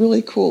was a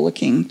really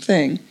cool-looking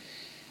thing.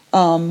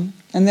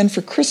 And then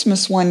for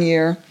Christmas one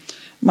year,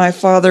 my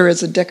father,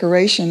 as a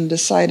decoration,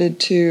 decided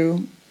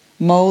to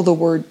mow the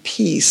word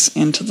peace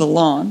into the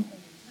lawn.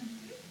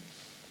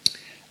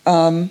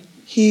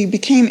 He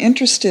became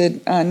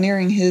interested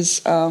nearing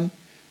his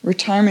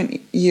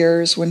retirement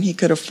years when he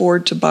could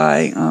afford to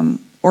buy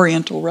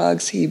Oriental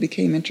rugs. He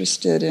became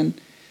interested in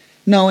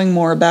knowing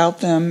more about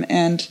them,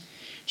 and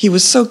he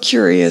was so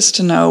curious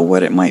to know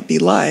what it might be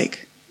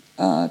like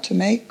to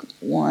make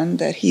one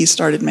that he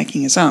started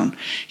making his own.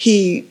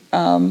 He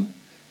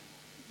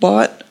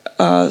bought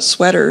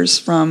sweaters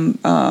from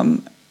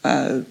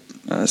a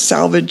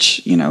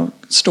salvage,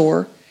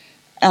 store,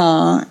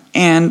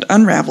 and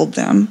unraveled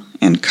them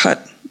and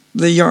cut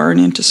the yarn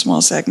into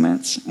small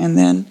segments, and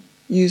then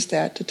used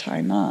that to tie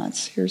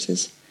knots.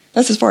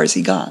 That's as far as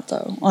he got,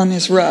 though, on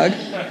his rug.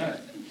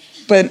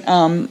 But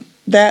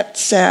that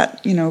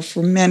sat,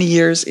 for many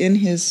years in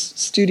his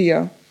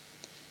studio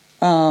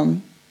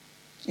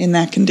in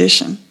that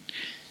condition.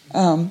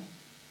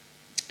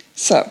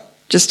 So,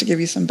 just to give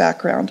you some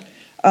background,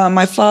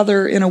 my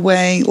father, in a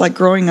way, like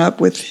growing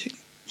up with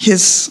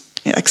his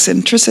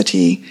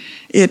eccentricity,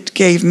 it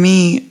gave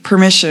me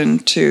permission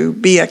to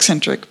be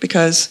eccentric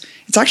because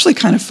it's actually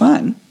kind of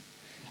fun.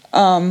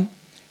 And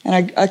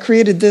I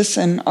created this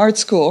in art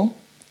school.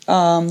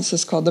 This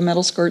is called the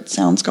Metal Skirt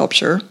Sound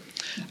Sculpture.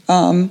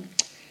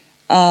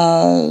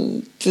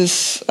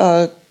 This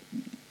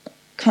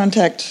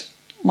contact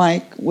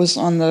mic was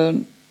on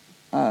the.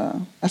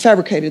 I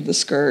fabricated the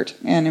skirt,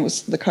 and it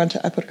was the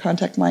contact. I put a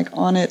contact mic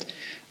on it.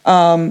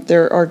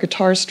 There are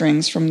guitar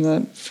strings from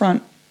the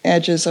front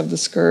edges of the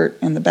skirt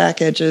and the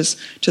back edges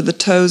to the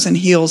toes and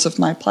heels of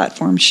my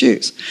platform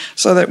shoes,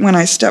 so that when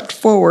I stepped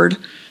forward,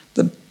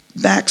 the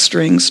back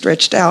string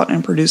stretched out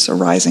and produced a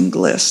rising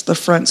gliss. The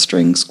front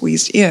string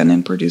squeezed in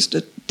and produced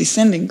a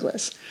descending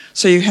gliss.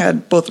 So you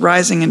had both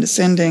rising and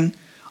descending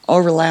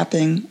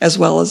overlapping, as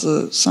well as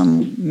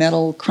some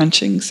metal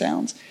crunching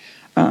sounds.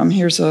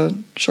 Here's a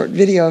short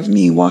video of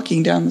me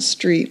walking down the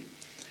street.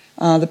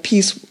 The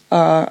piece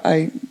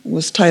I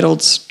was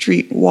titled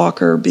Street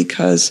Walker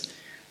because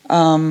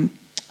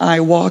I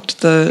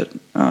walked in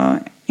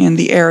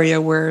the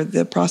area where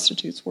the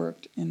prostitutes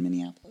worked in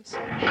Minneapolis.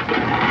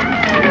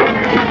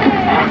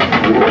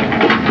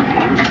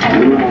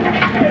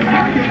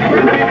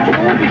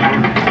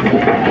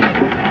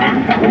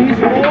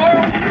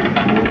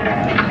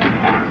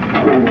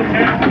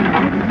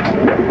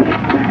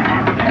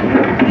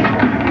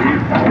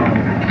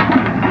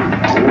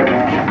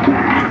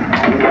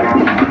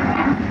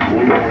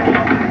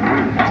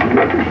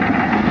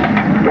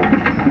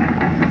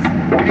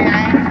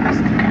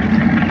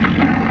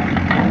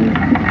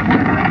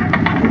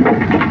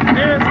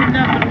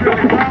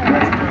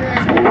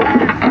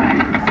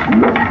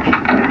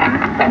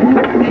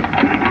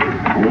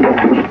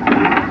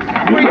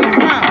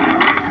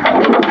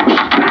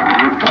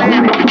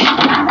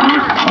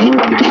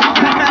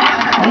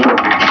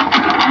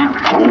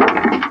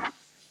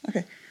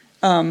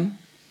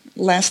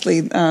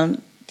 Lastly,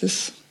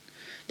 this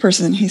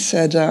person, he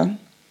said, where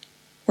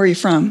are you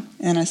from?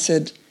 And I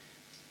said,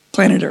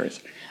 planet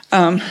Earth.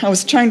 I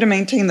was trying to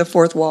maintain the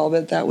fourth wall,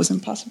 but that was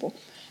impossible.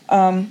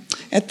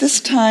 At this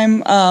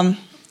time,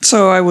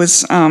 so I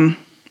was,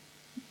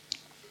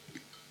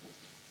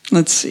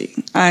 let's see,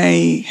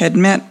 I had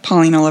met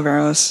Pauline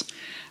Oliveros.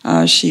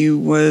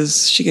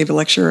 She gave a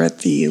lecture at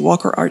the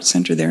Walker Art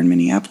Center there in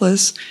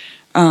Minneapolis.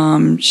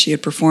 She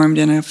had performed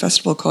in a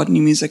festival called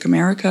New Music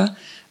America.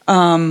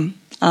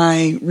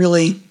 I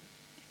really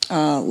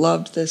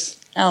loved this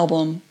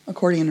album,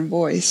 Accordion and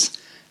Voice.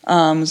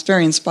 Was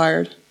very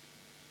inspired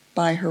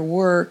by her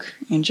work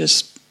and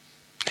just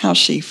how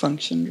she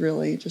functioned,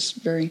 really. Just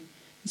very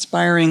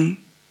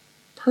inspiring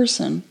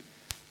person.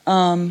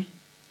 And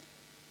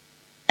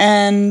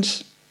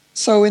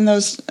so in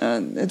those,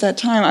 at that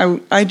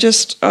time, I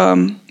just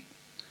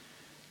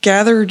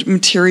gathered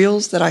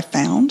materials that I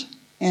found,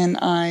 and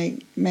I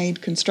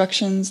made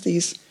constructions,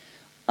 these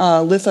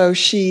litho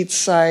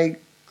sheets. I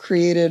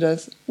created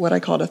what I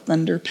called a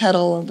thunder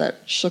pedal that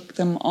shook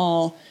them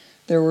all.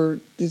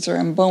 These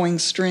are bowing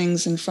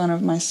strings in front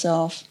of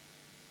myself,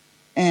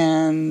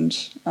 and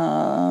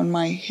on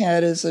my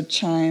head is a wind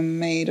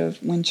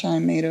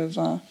chime made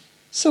of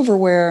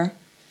silverware,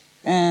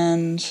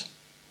 and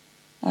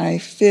I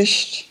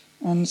fished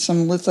on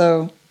some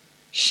litho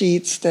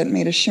sheets that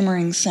made a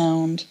shimmering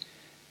sound.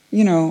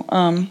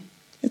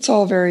 It's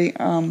all very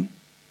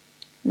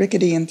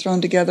rickety and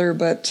thrown together,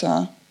 but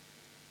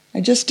I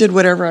just did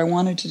whatever I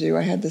wanted to do.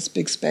 I had this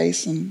big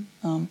space, and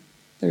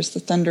there's the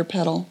thunder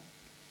pedal.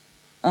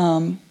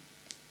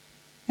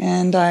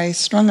 And I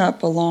strung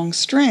up a long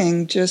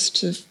string just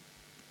to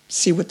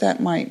see what that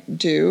might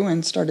do,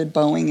 and started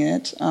bowing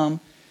it.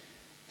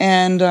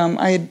 And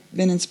I had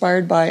been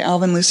inspired by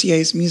Alvin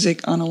Lucier's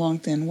music on a long,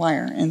 thin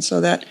wire. And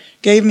so that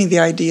gave me the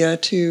idea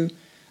to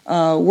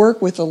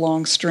work with a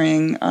long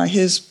string.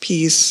 His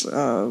piece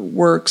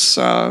works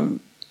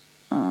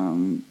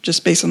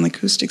just based on the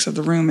acoustics of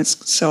the room.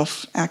 It's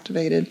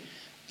self-activated.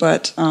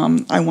 But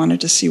I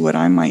wanted to see what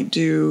I might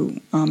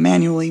do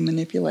manually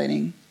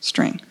manipulating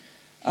string.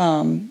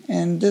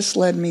 And this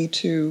led me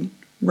to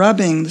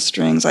rubbing the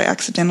strings. I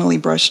accidentally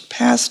brushed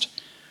past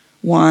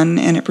one,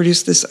 and it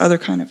produced this other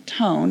kind of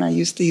tone. I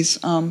used these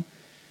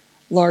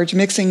large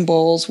mixing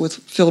bowls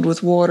filled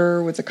with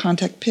water with a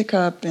contact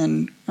pickup,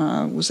 and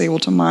was able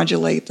to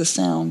modulate the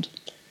sound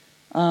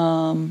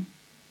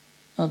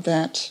of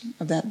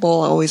that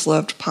bowl. I always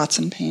loved pots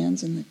and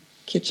pans in the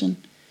kitchen.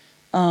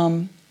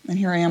 And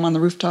here I am on the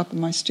rooftop of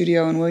my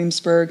studio in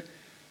Williamsburg,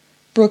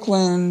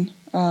 Brooklyn,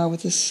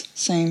 with this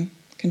same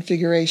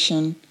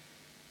configuration.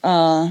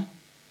 And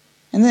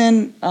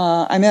then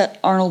I met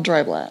Arnold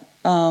Dreiblatt.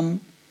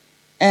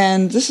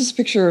 And this is a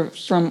picture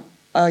from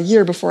a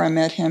year before I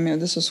met him.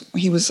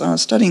 He was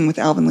studying with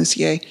Alvin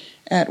Lucier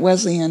at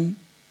Wesleyan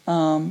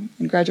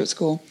in graduate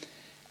school.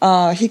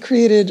 He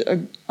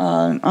created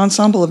an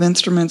ensemble of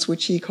instruments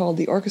which he called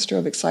the Orchestra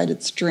of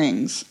Excited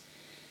Strings.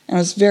 And I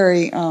was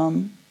very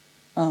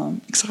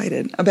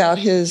excited about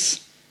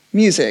his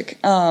music.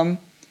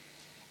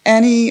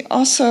 And he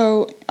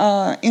also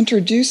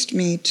introduced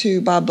me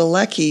to Bob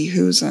Bilecki,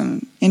 who's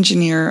an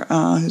engineer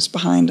who's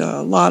behind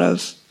a lot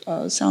of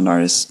sound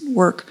artists'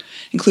 work,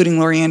 including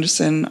Laurie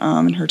Anderson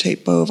and her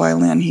Tate Bow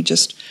violin. He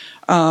just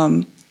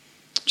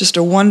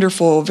a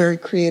wonderful, very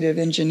creative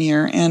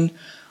engineer. And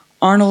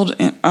Arnold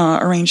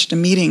arranged a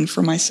meeting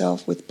for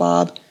myself with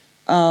Bob,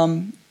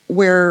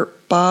 where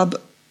Bob,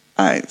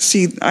 I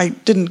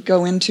didn't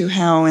go into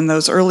how in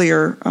those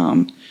earlier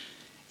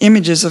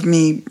images of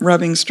me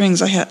rubbing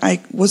strings, I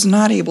was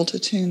not able to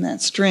tune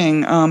that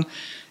string.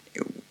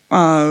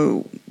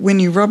 When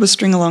you rub a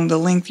string along the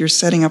length, you're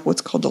setting up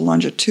what's called the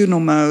longitudinal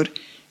mode,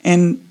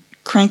 and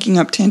cranking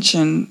up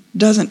tension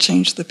doesn't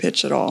change the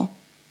pitch at all.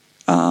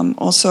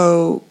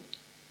 Also,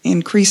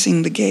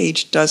 increasing the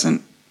gauge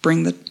doesn't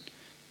bring the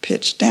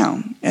pitch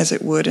down as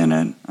it would in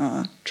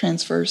a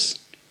transverse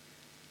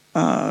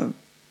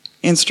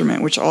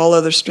instrument, which all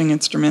other string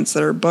instruments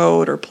that are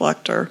bowed or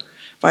plucked are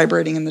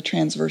vibrating in the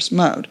transverse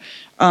mode.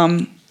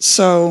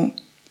 So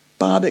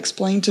Bob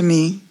explained to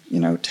me,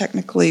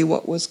 technically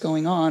what was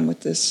going on with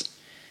this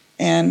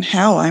and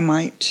how I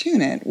might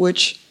tune it,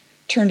 which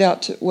turned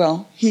out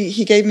to,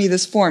 he gave me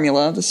this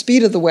formula. The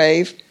speed of the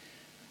wave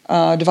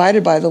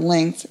divided by the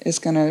length is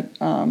going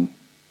to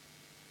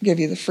give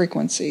you the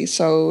frequency.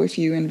 So if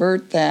you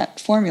invert that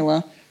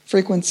formula,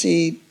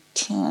 frequency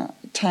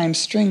times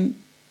string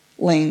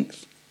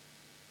length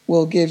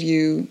will give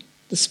you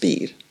the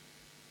speed,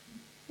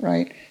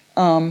 right,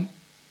 of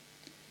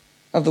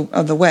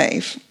the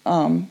wave.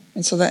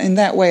 And so that in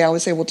that way, I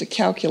was able to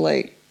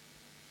calculate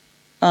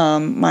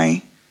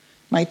my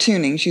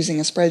tunings using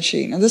a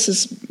spreadsheet. Now this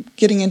is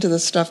getting into the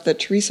stuff that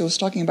Teresa was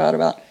talking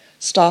about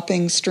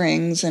stopping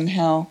strings and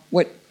how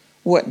what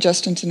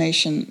just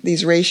intonation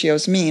these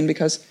ratios mean,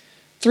 because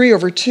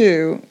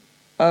 3/2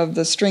 of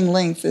the string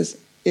length is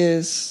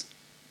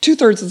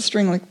 2/3 of the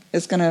string length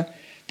is going to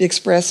be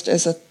expressed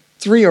as a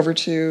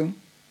 3/2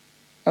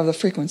 of the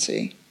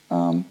frequency.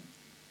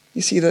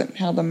 You see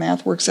how the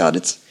math works out.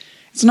 It's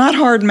not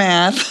hard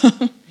math.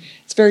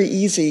 It's very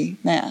easy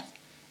math.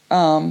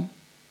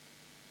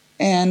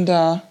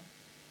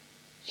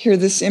 Here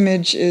this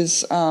image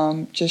is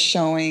just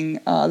showing,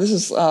 this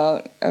is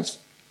a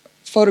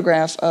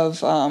photograph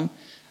of,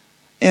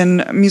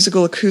 in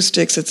musical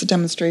acoustics, it's a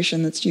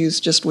demonstration that's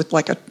used just with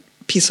like a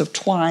piece of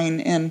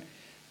twine, and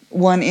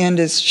one end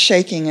is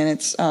shaking, and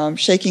it's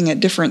shaking at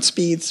different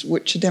speeds,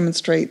 which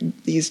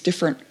demonstrate these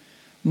different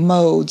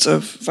modes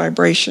of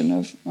vibration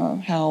of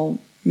how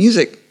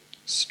music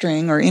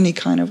string or any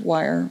kind of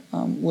wire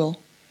will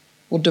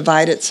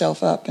divide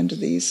itself up into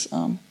these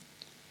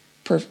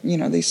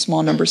these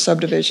small number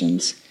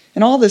subdivisions.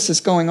 And all this is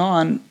going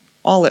on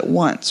all at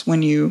once.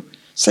 When you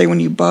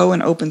bow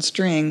an open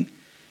string,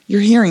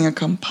 you're hearing a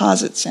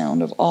composite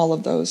sound of all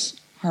of those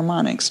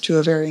harmonics to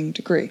a varying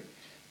degree.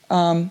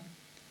 So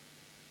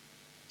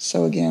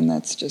again,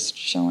 that's just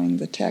showing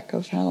the tech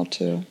of how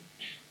to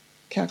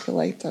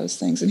calculate those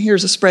things. And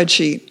here's a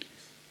spreadsheet.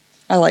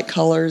 I like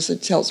colors.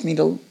 It helps me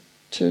to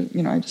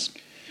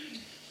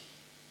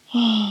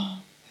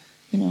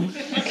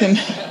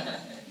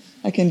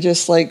I can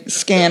just like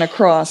scan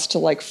across to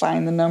like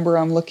find the number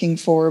I'm looking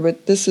for.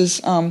 But this is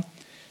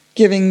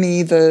giving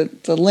me the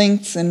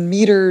lengths and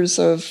meters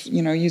of,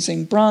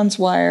 using bronze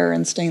wire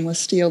and stainless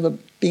steel, the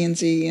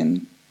B&Z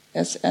and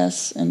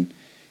SS, and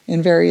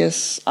in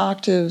various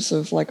octaves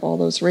of like all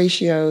those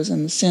ratios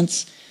and the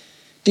sense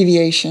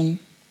deviation.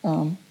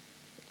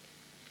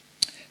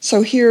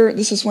 So here,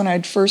 this is when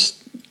I'd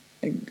first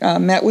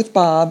met with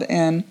Bob,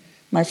 and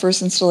my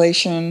first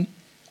installation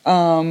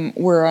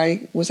where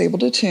I was able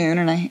to tune,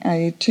 and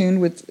I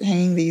tuned with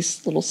hanging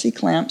these little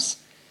C-clamps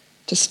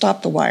to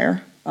stop the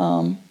wire,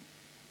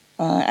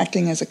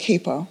 acting as a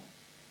capo.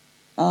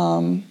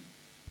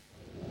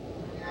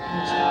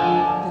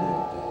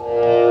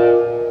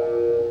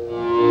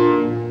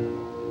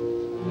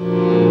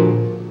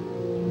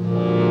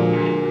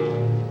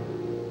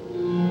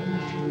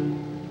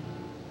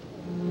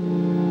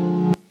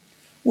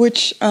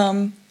 Which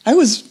I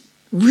was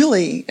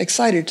really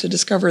excited to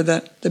discover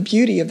that the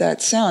beauty of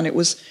that sound. It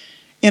was,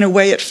 in a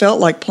way, it felt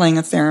like playing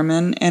a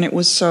theremin, and it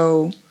was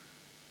so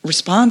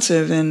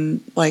responsive,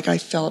 and like I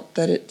felt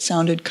that it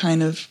sounded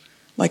kind of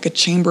like a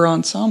chamber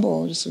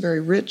ensemble, just a very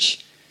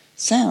rich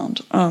sound.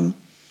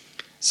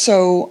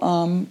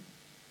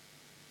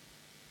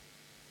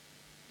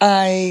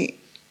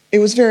 It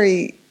was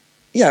very,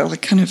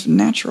 like kind of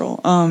natural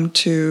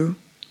to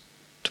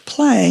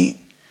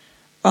play,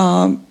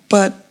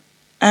 but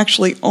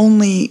actually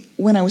only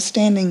when I was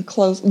standing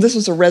close. This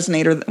was a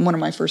resonator, one of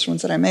my first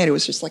ones that I made. It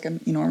was just like an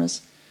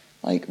enormous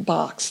like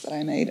box that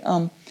I made.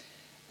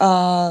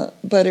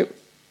 But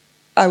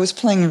I was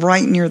playing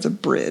right near the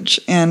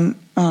bridge, and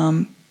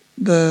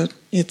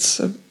it's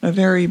a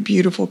very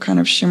beautiful kind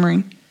of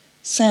shimmering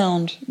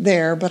sound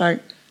there, but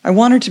I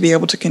wanted to be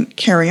able to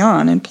carry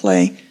on and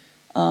play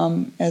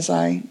as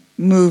I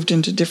moved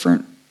into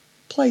different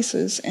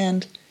places,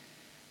 and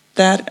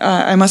that,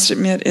 I must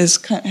admit,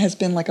 has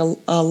been like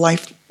a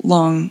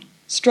lifelong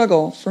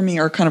struggle for me,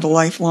 or kind of a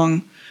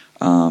lifelong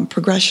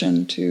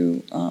progression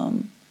to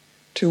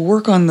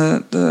work on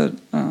the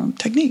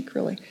technique,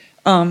 really.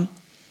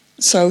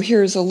 So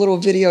here's a little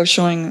video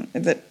showing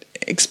that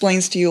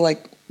explains to you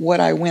like what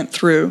I went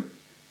through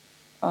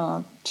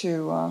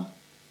to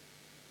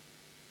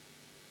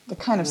the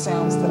kind of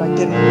sounds that I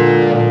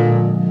didn't.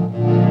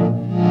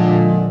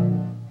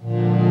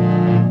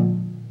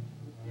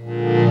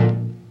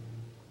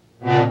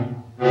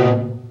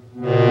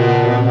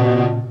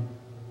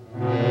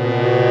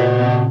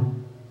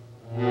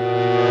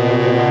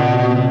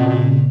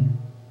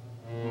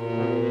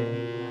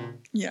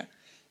 Yeah,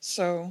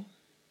 so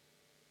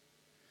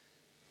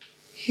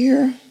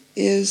here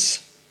is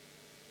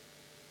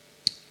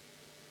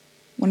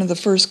one of the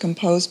first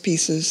composed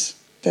pieces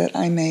that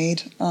I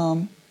made.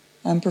 I'm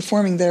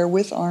performing there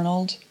with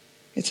Arnold.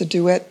 It's a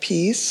duet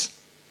piece.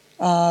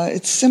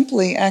 It's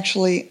simply,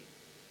 actually,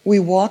 we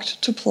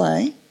walked to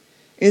play.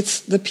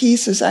 The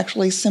piece is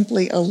actually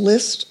simply a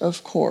list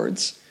of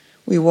chords.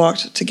 We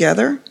walked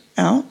together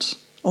out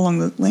along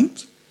the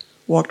length,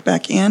 walked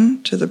back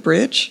in to the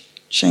bridge,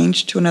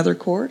 changed to another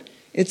chord.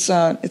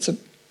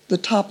 The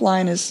top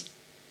line is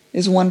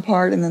one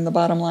part, and then the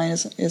bottom line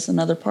is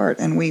another part,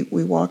 and we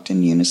walked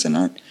in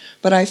unison.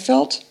 But I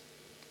felt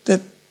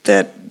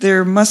that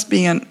there must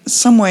be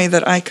some way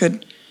that I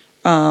could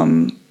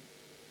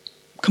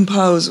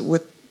compose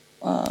with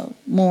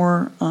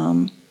more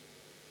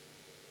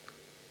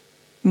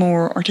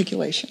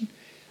articulation.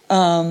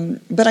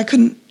 But I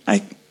couldn't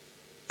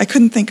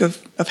think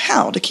of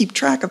how to keep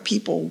track of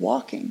people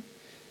walking.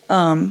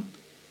 And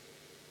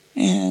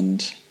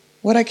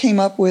what I came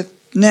up with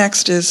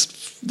next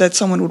is that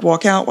someone would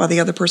walk out while the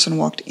other person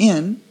walked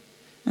in.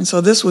 And so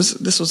this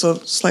was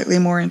a slightly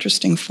more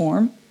interesting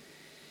form.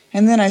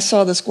 And then I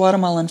saw this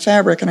Guatemalan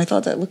fabric, and I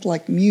thought that looked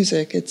like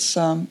music. It's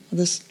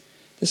this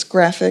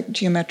graphic,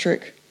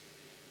 geometric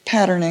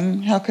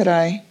patterning. How could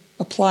I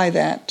apply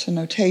that to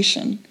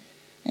notation?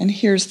 And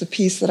here's the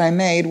piece that I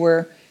made,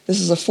 where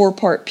this is a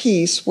 4-part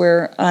piece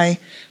where I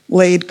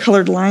laid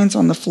colored lines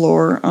on the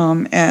floor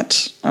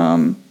at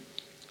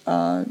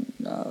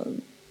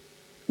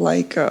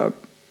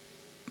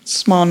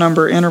small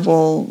number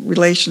interval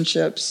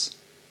relationships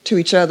to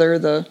each other.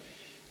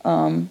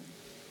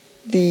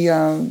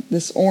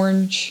 This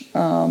orange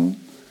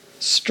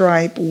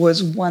stripe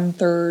was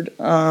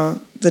 1/3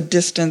 the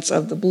distance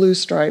of the blue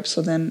stripe.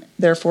 So then,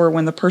 therefore,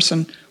 when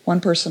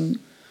one person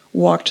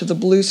walked to the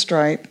blue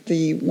stripe,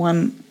 the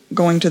one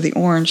going to the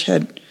orange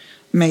had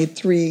made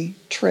 3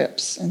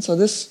 trips. And so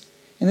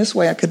in this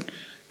way, I could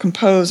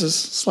compose a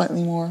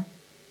slightly more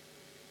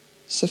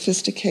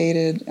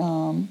sophisticated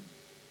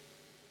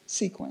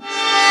sequence.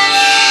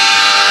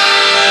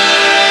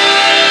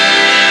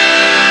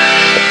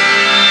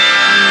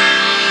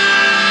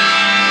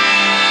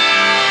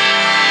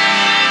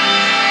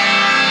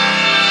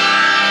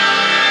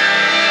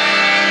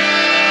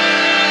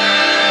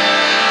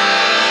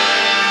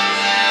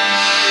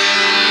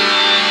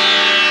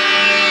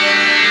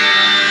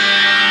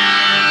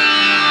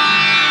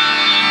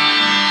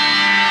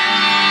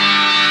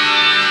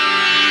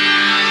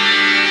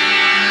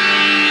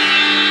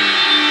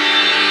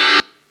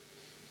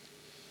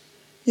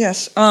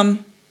 Yes,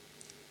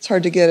 it's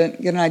hard to get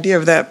an idea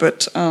of that,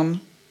 but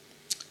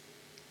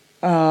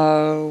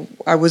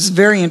I was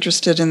very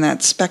interested in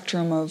that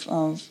spectrum of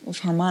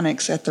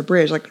harmonics at the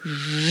bridge, like.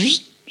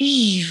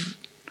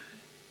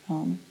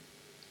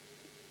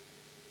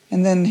 And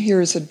then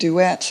here's a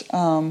duet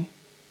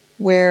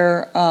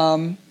where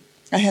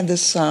I had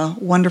this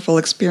wonderful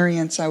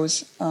experience.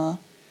 This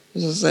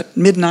was at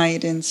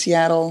midnight in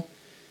Seattle,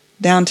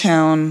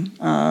 downtown,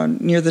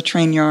 near the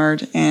train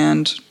yard,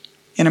 and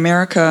in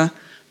America,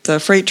 the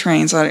freight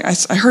trains,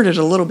 I heard it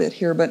a little bit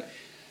here, but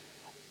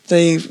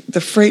the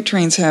freight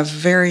trains have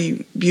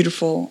very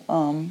beautiful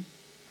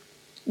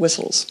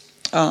whistles.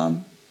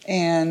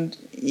 And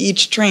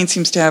each train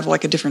seems to have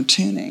like a different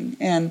tuning.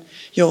 And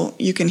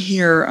you can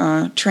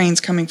hear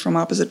trains coming from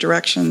opposite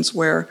directions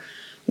where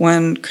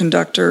one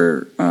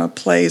conductor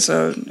plays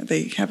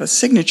they have a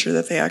signature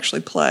that they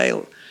actually play,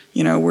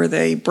 where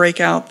they break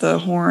out the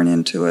horn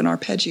into an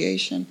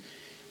arpeggiation.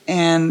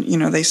 And,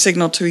 they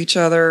signal to each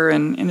other,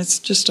 and it's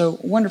just a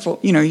wonderful,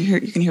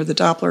 you can hear the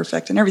Doppler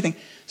effect and everything.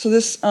 So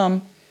this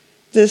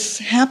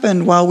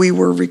happened while we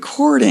were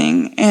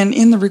recording, and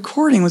in the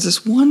recording was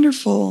this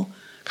wonderful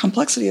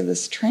complexity of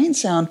this train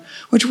sound,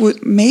 which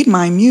made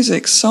my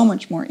music so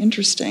much more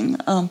interesting.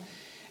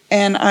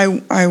 And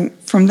I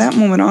from that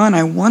moment on,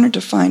 I wanted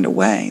to find a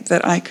way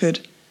that I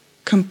could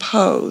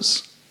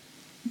compose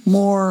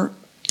more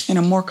in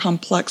a more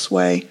complex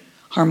way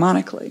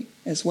harmonically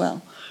as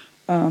well.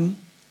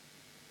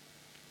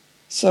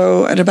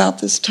 So at about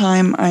this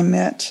time, I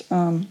met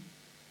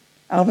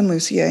Alvin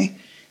Lucier.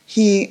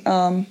 He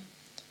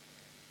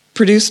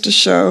produced a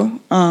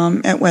show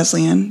at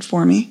Wesleyan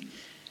for me,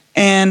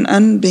 and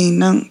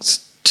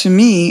unbeknownst to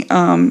me,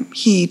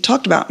 he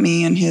talked about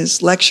me in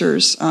his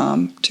lectures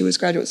to his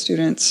graduate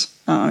students.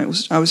 I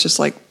was just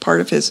like part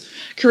of his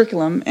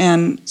curriculum,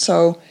 and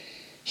so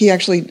he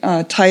actually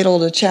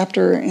titled a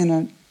chapter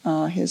in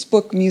his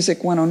book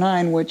Music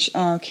 109, which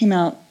came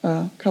out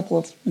in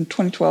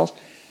 2012.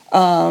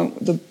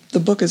 The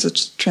book is a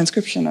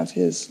transcription of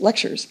his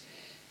lectures,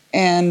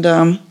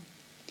 and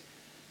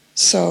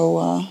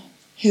So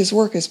his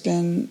work has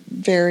been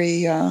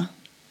very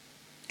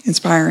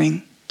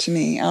inspiring to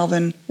me.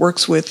 Alvin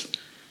works with,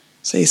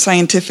 say,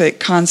 scientific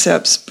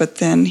concepts, but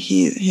then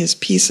his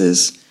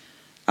pieces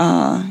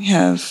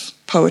have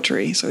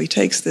poetry. So he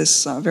takes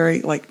this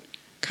very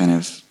kind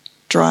of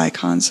dry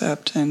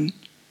concept and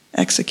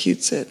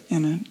executes it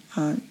in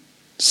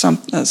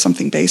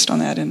something based on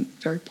that in a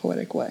very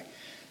poetic way.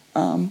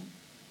 And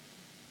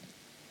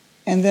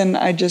then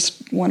I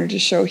just wanted to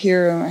show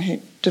here,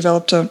 I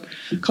developed a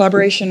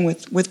collaboration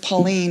with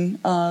Pauline.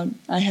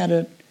 I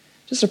had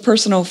just a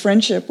personal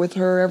friendship with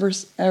her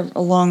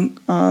along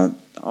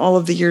all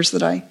of the years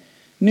that I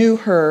knew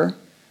her.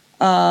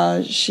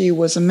 She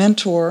was a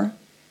mentor,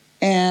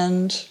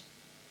 and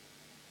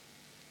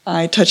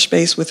I touched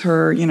base with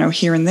her,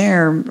 here and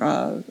there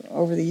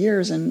over the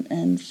years,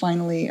 and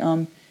finally,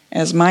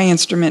 as my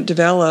instrument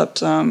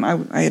developed,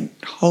 I had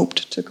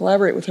hoped to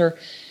collaborate with her.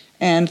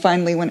 And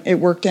finally, when it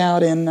worked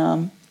out in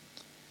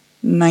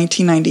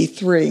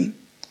 1993,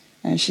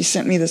 and she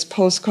sent me this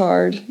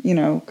postcard,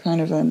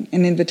 kind of an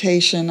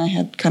invitation. I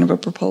had kind of a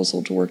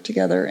proposal to work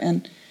together,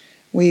 and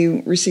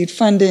we received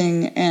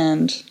funding,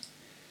 and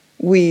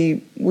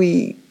we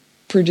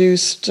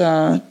produced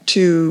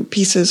 2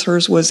 pieces.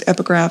 Hers was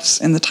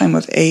Epigraphs in the Time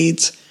of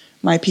AIDS.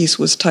 My piece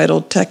was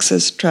titled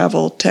Texas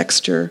Travel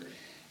Texture,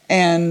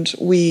 and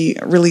we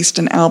released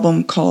an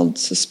album called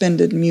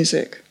Suspended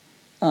Music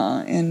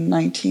in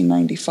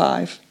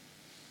 1995.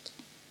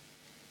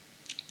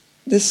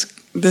 This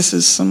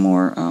is some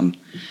more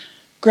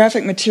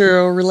graphic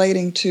material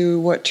relating to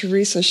what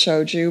Teresa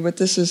showed you, but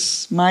this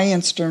is my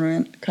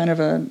instrument, kind of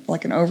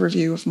like an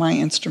overview of my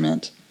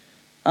instrument.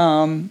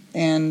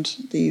 And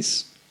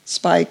these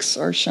spikes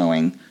are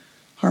showing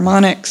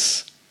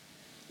harmonics,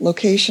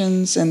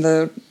 locations, and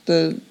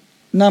the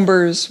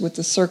numbers with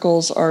the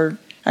circles are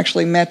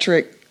actually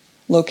metric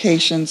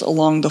locations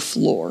along the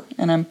floor.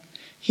 And I'm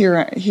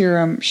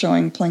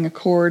showing playing a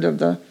chord of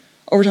the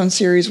overtone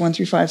series 1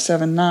 through 5,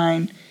 7,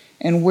 9,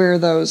 and where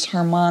those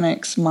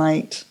harmonics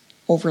might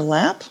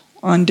overlap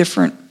on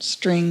different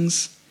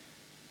strings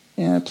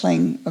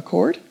playing a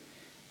chord.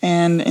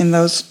 And in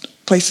those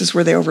places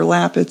where they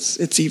overlap,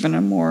 it's even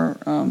a more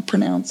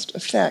pronounced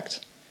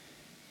effect.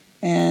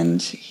 And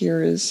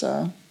here is,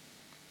 I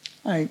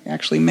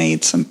actually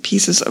made some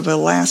pieces of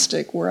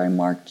elastic where I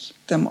marked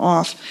them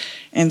off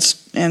and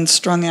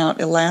strung out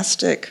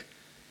elastic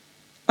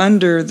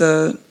under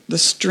the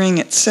string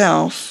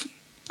itself,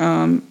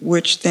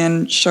 which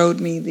then showed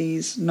me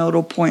these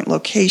nodal point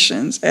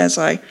locations. As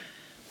I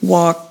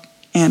walk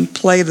and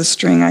play the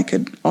string, I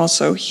could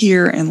also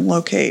hear and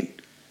locate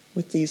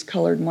with these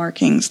colored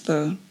markings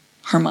the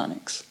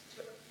harmonics.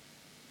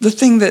 The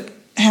thing that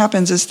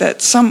happens is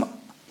that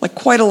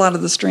quite a lot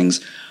of the strings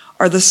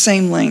are the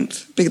same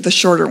length, the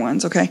shorter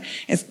ones, okay?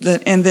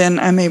 And then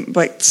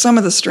some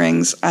of the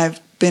strings I've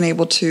been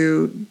able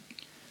to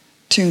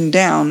tune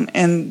down,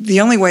 and the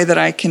only way that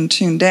I can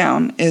tune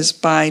down is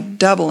by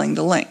doubling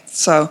the length.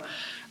 So,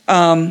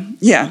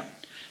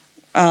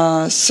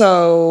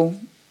 so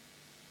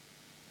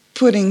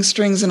putting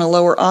strings in a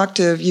lower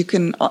octave, you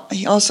can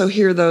also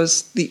hear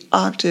the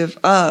octave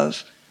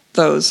of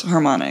those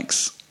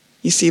harmonics.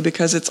 You see,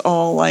 because it's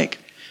all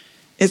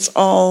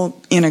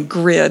in a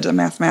grid, a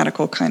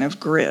mathematical kind of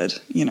grid,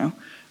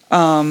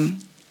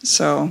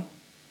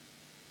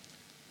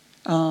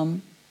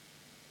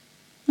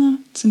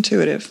 it's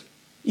intuitive,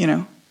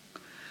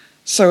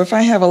 So if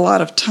I have a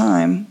lot of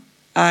time,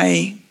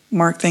 I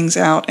mark things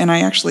out, and I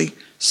actually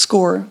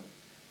score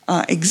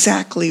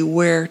exactly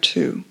where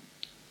to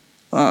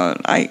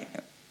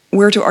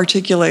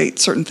articulate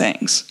certain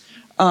things.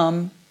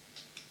 But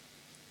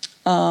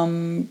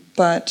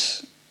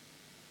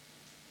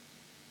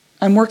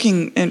I'm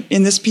working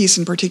in this piece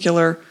in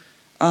particular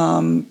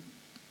kind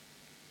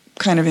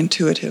of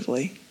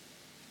intuitively.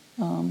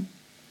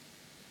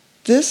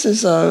 This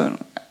is a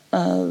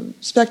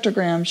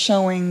spectrogram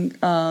showing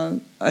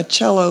a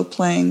cello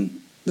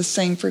playing the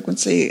same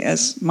frequency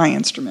as my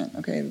instrument.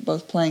 Okay,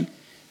 both playing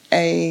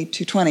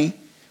A220,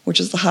 which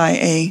is the high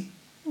A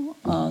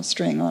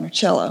string on a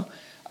cello.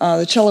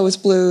 The cello is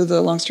blue,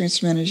 the long string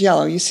instrument is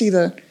yellow. You see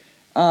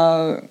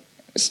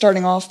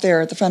starting off there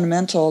at the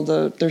fundamental,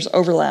 there's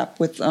overlap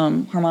with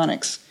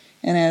harmonics.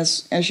 And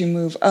as you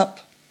move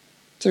up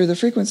through the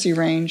frequency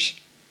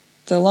range,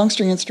 the long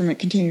string instrument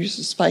continues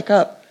to spike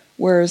up,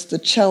 whereas the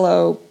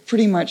cello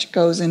pretty much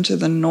goes into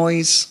the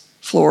noise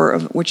floor,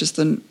 which is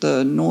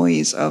the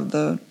noise of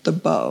the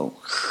bow.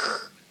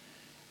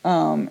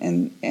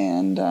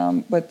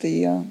 But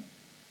the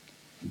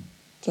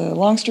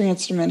long string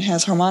instrument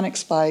has harmonic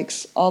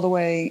spikes all the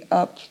way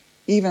up,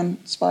 even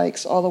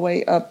spikes all the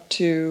way up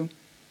to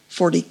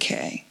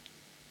 40K.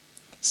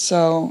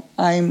 So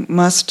I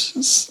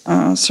must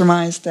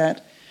surmise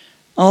that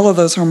all of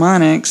those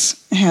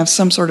harmonics have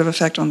some sort of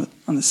effect on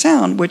the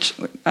sound, which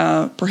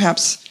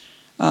perhaps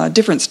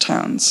difference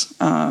tones.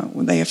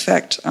 They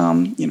affect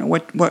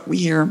what we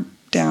hear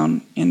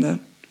down in the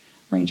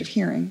range of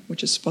hearing,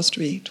 which is supposed to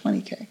be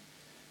 20K.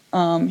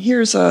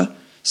 Here's a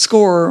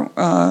score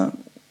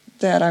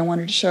that I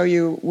wanted to show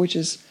you, which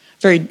is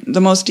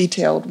the most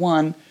detailed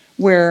one,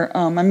 where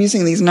I'm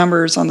using these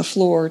numbers on the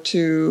floor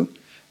to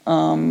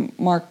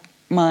mark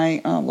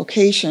my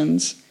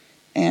locations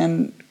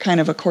and kind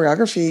of a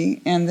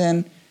choreography, and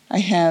then I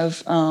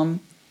have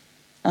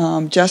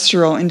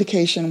gestural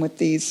indication with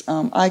these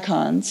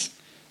icons,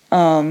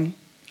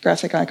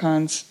 graphic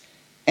icons,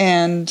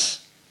 and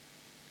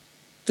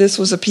this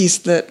was a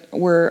piece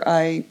where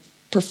I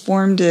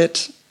performed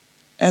it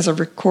as a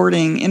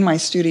recording in my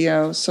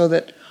studio, so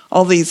that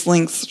all these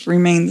lengths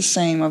remain the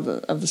same of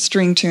the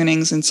string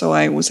tunings, and so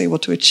I was able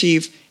to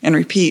achieve and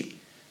repeat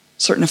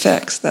certain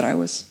effects that I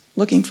was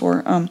looking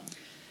for.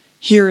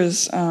 Here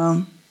is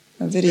a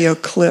video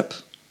clip.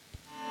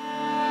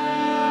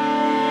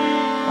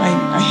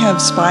 I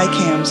have spy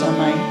cams on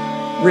my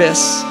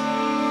wrists,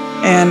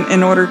 and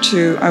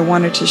I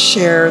wanted to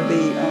share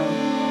the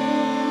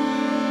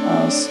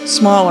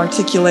small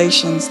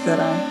articulations and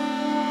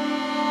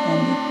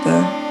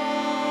the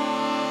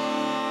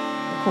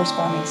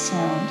corresponding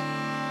sound.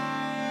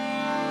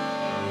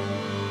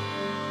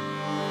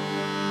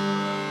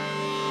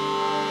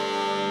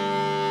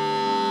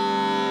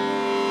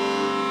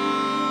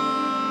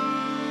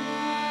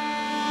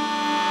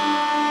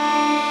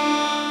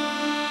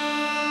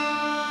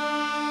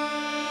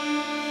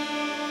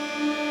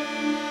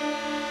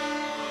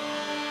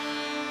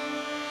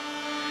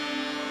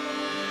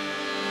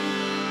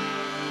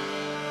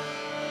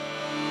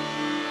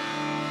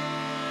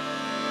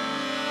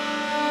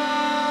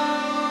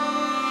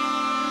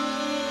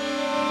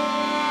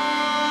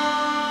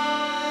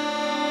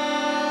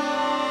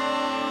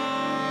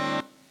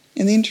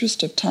 In the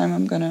interest of time,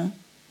 I'm going to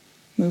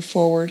move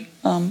forward.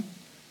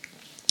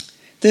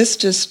 This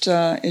just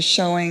is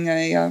showing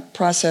a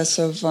process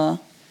of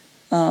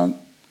kind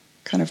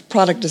of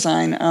product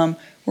design,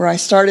 where I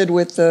started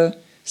with the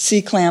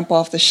C-clamp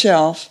off the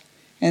shelf,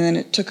 and then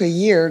it took a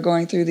year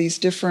going through these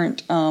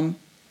different, I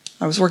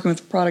was working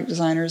with product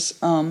designers,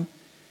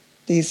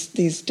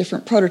 these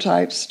different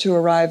prototypes to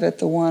arrive at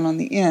the one on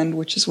the end,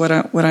 which is what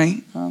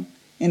I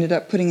ended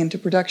up putting into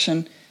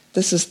production.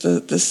 This is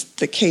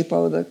the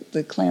capo,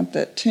 the clamp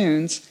that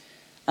tunes.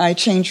 I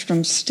changed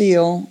from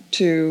steel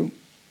to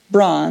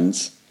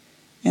bronze,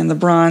 and the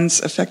bronze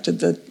affected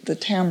the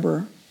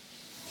timbre.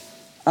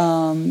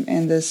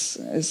 And this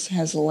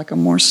has like a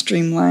more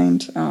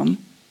streamlined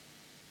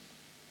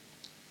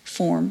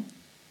form.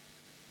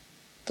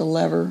 The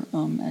lever,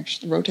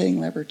 actually, the rotating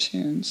lever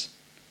tunes.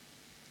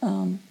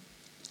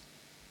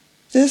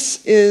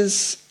 This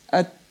is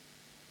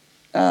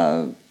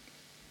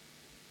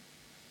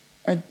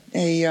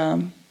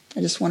I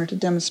just wanted to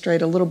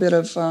demonstrate a little bit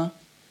of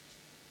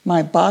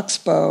my box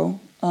bow,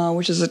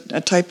 which is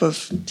a type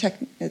of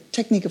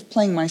technique of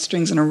playing my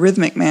strings in a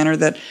rhythmic manner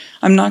that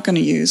I'm not going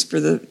to use for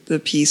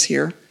the piece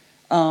here.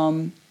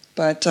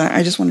 But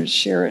I just wanted to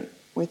share it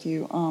with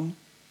you. Let's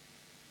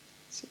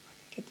see if I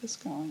can get this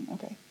going.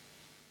 Okay.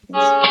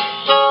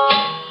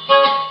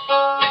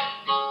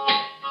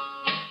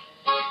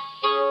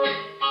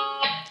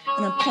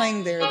 And I'm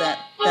playing there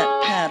that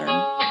pattern.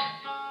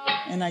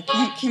 And I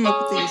came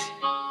up with these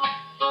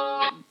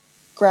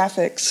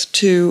graphics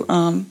to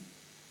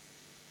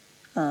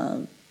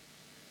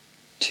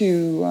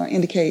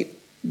indicate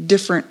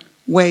different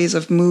ways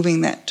of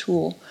moving that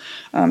tool.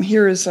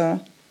 Here is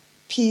a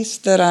piece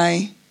that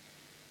I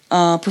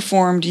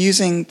performed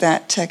using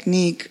that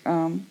technique,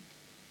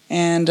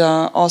 and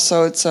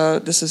also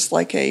this is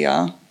a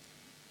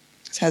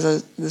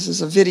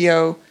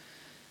video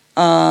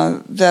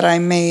that I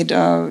made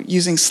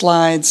using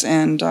slides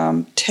and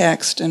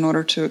text in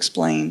order to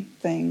explain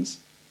things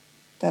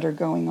that are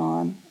going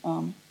on.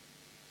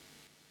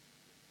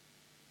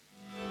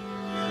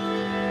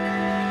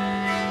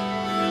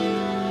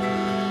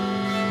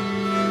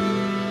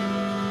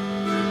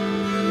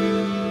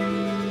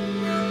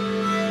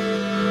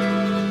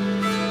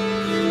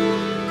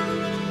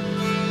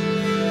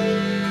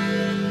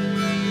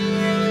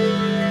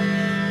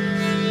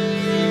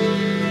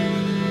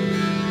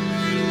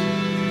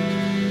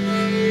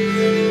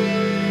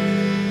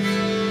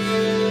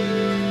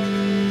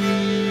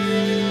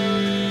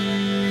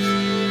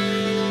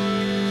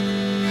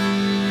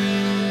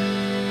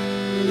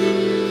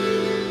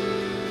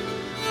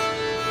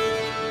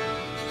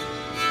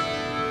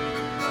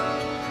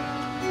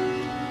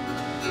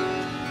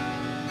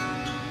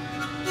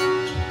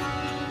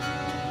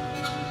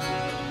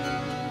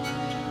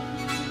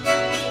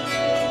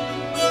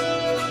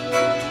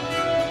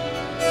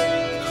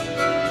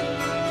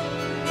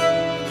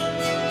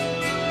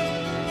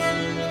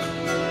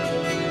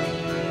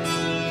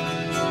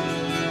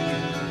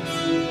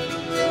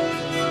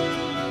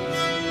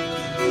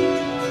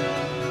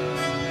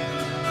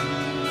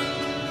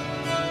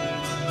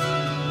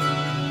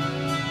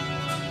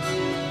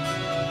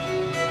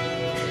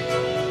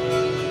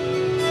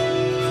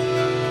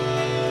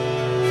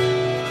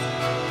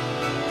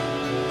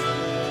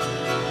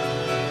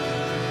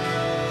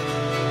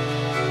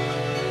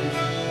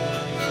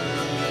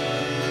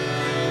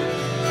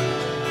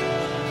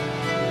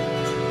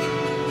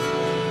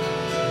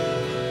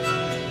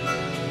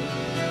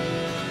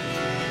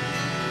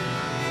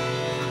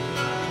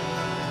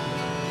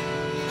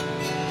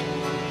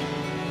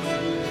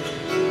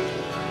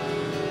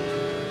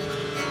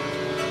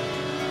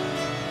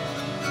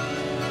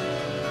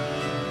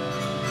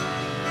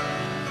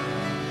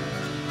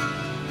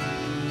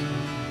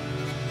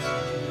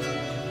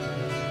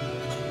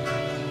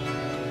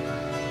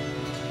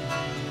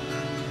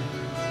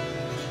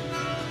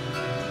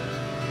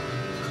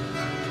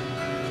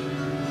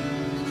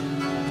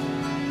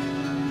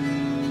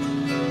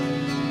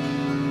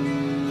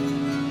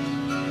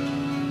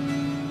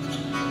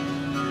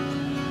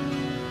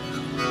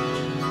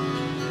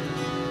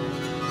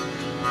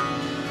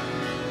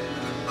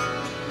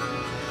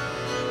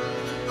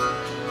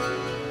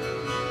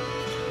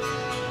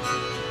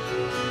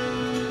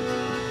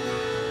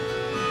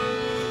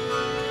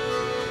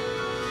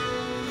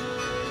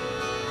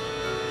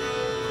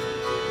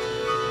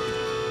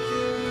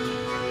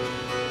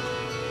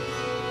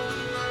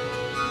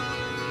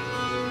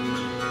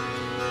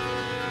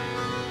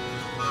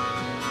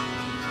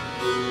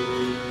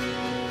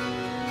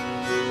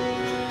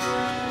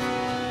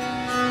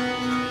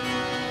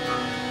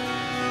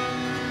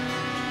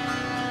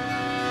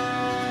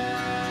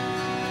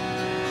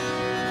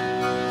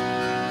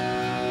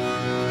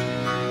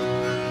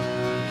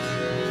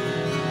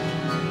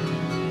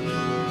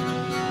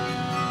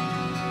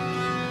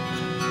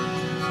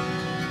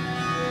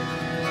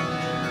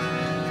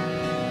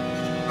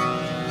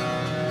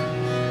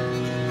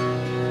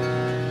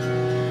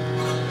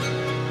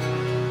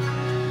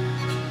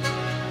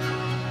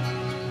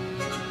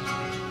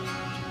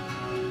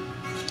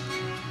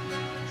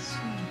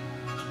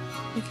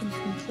 We can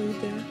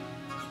conclude there.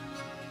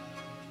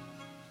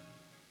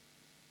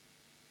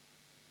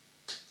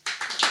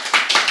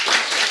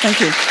 Thank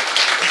you.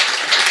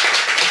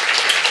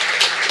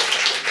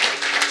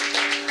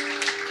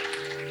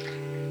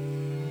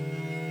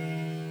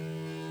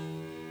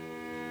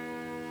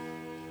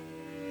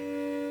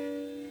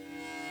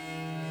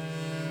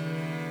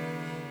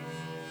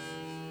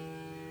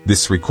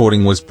 This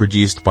recording was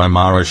produced by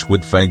Marish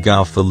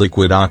Woodfagar for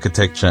Liquid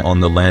Architecture on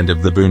the land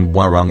of the Boon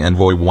Wurrung and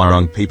Voi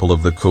Wurrung people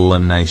of the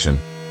Kulin Nation.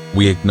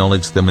 We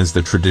acknowledge them as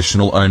the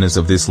traditional owners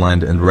of this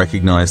land and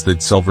recognize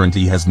that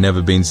sovereignty has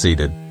never been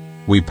ceded.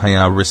 We pay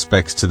our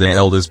respects to their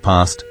elders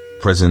past,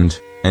 present,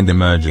 and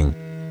emerging.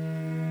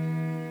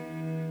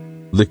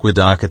 Liquid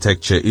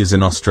Architecture is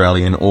an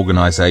Australian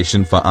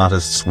organisation for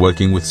artists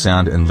working with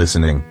sound and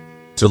listening.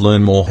 To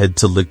learn more, head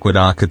to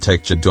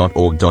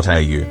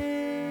liquidarchitecture.org.au.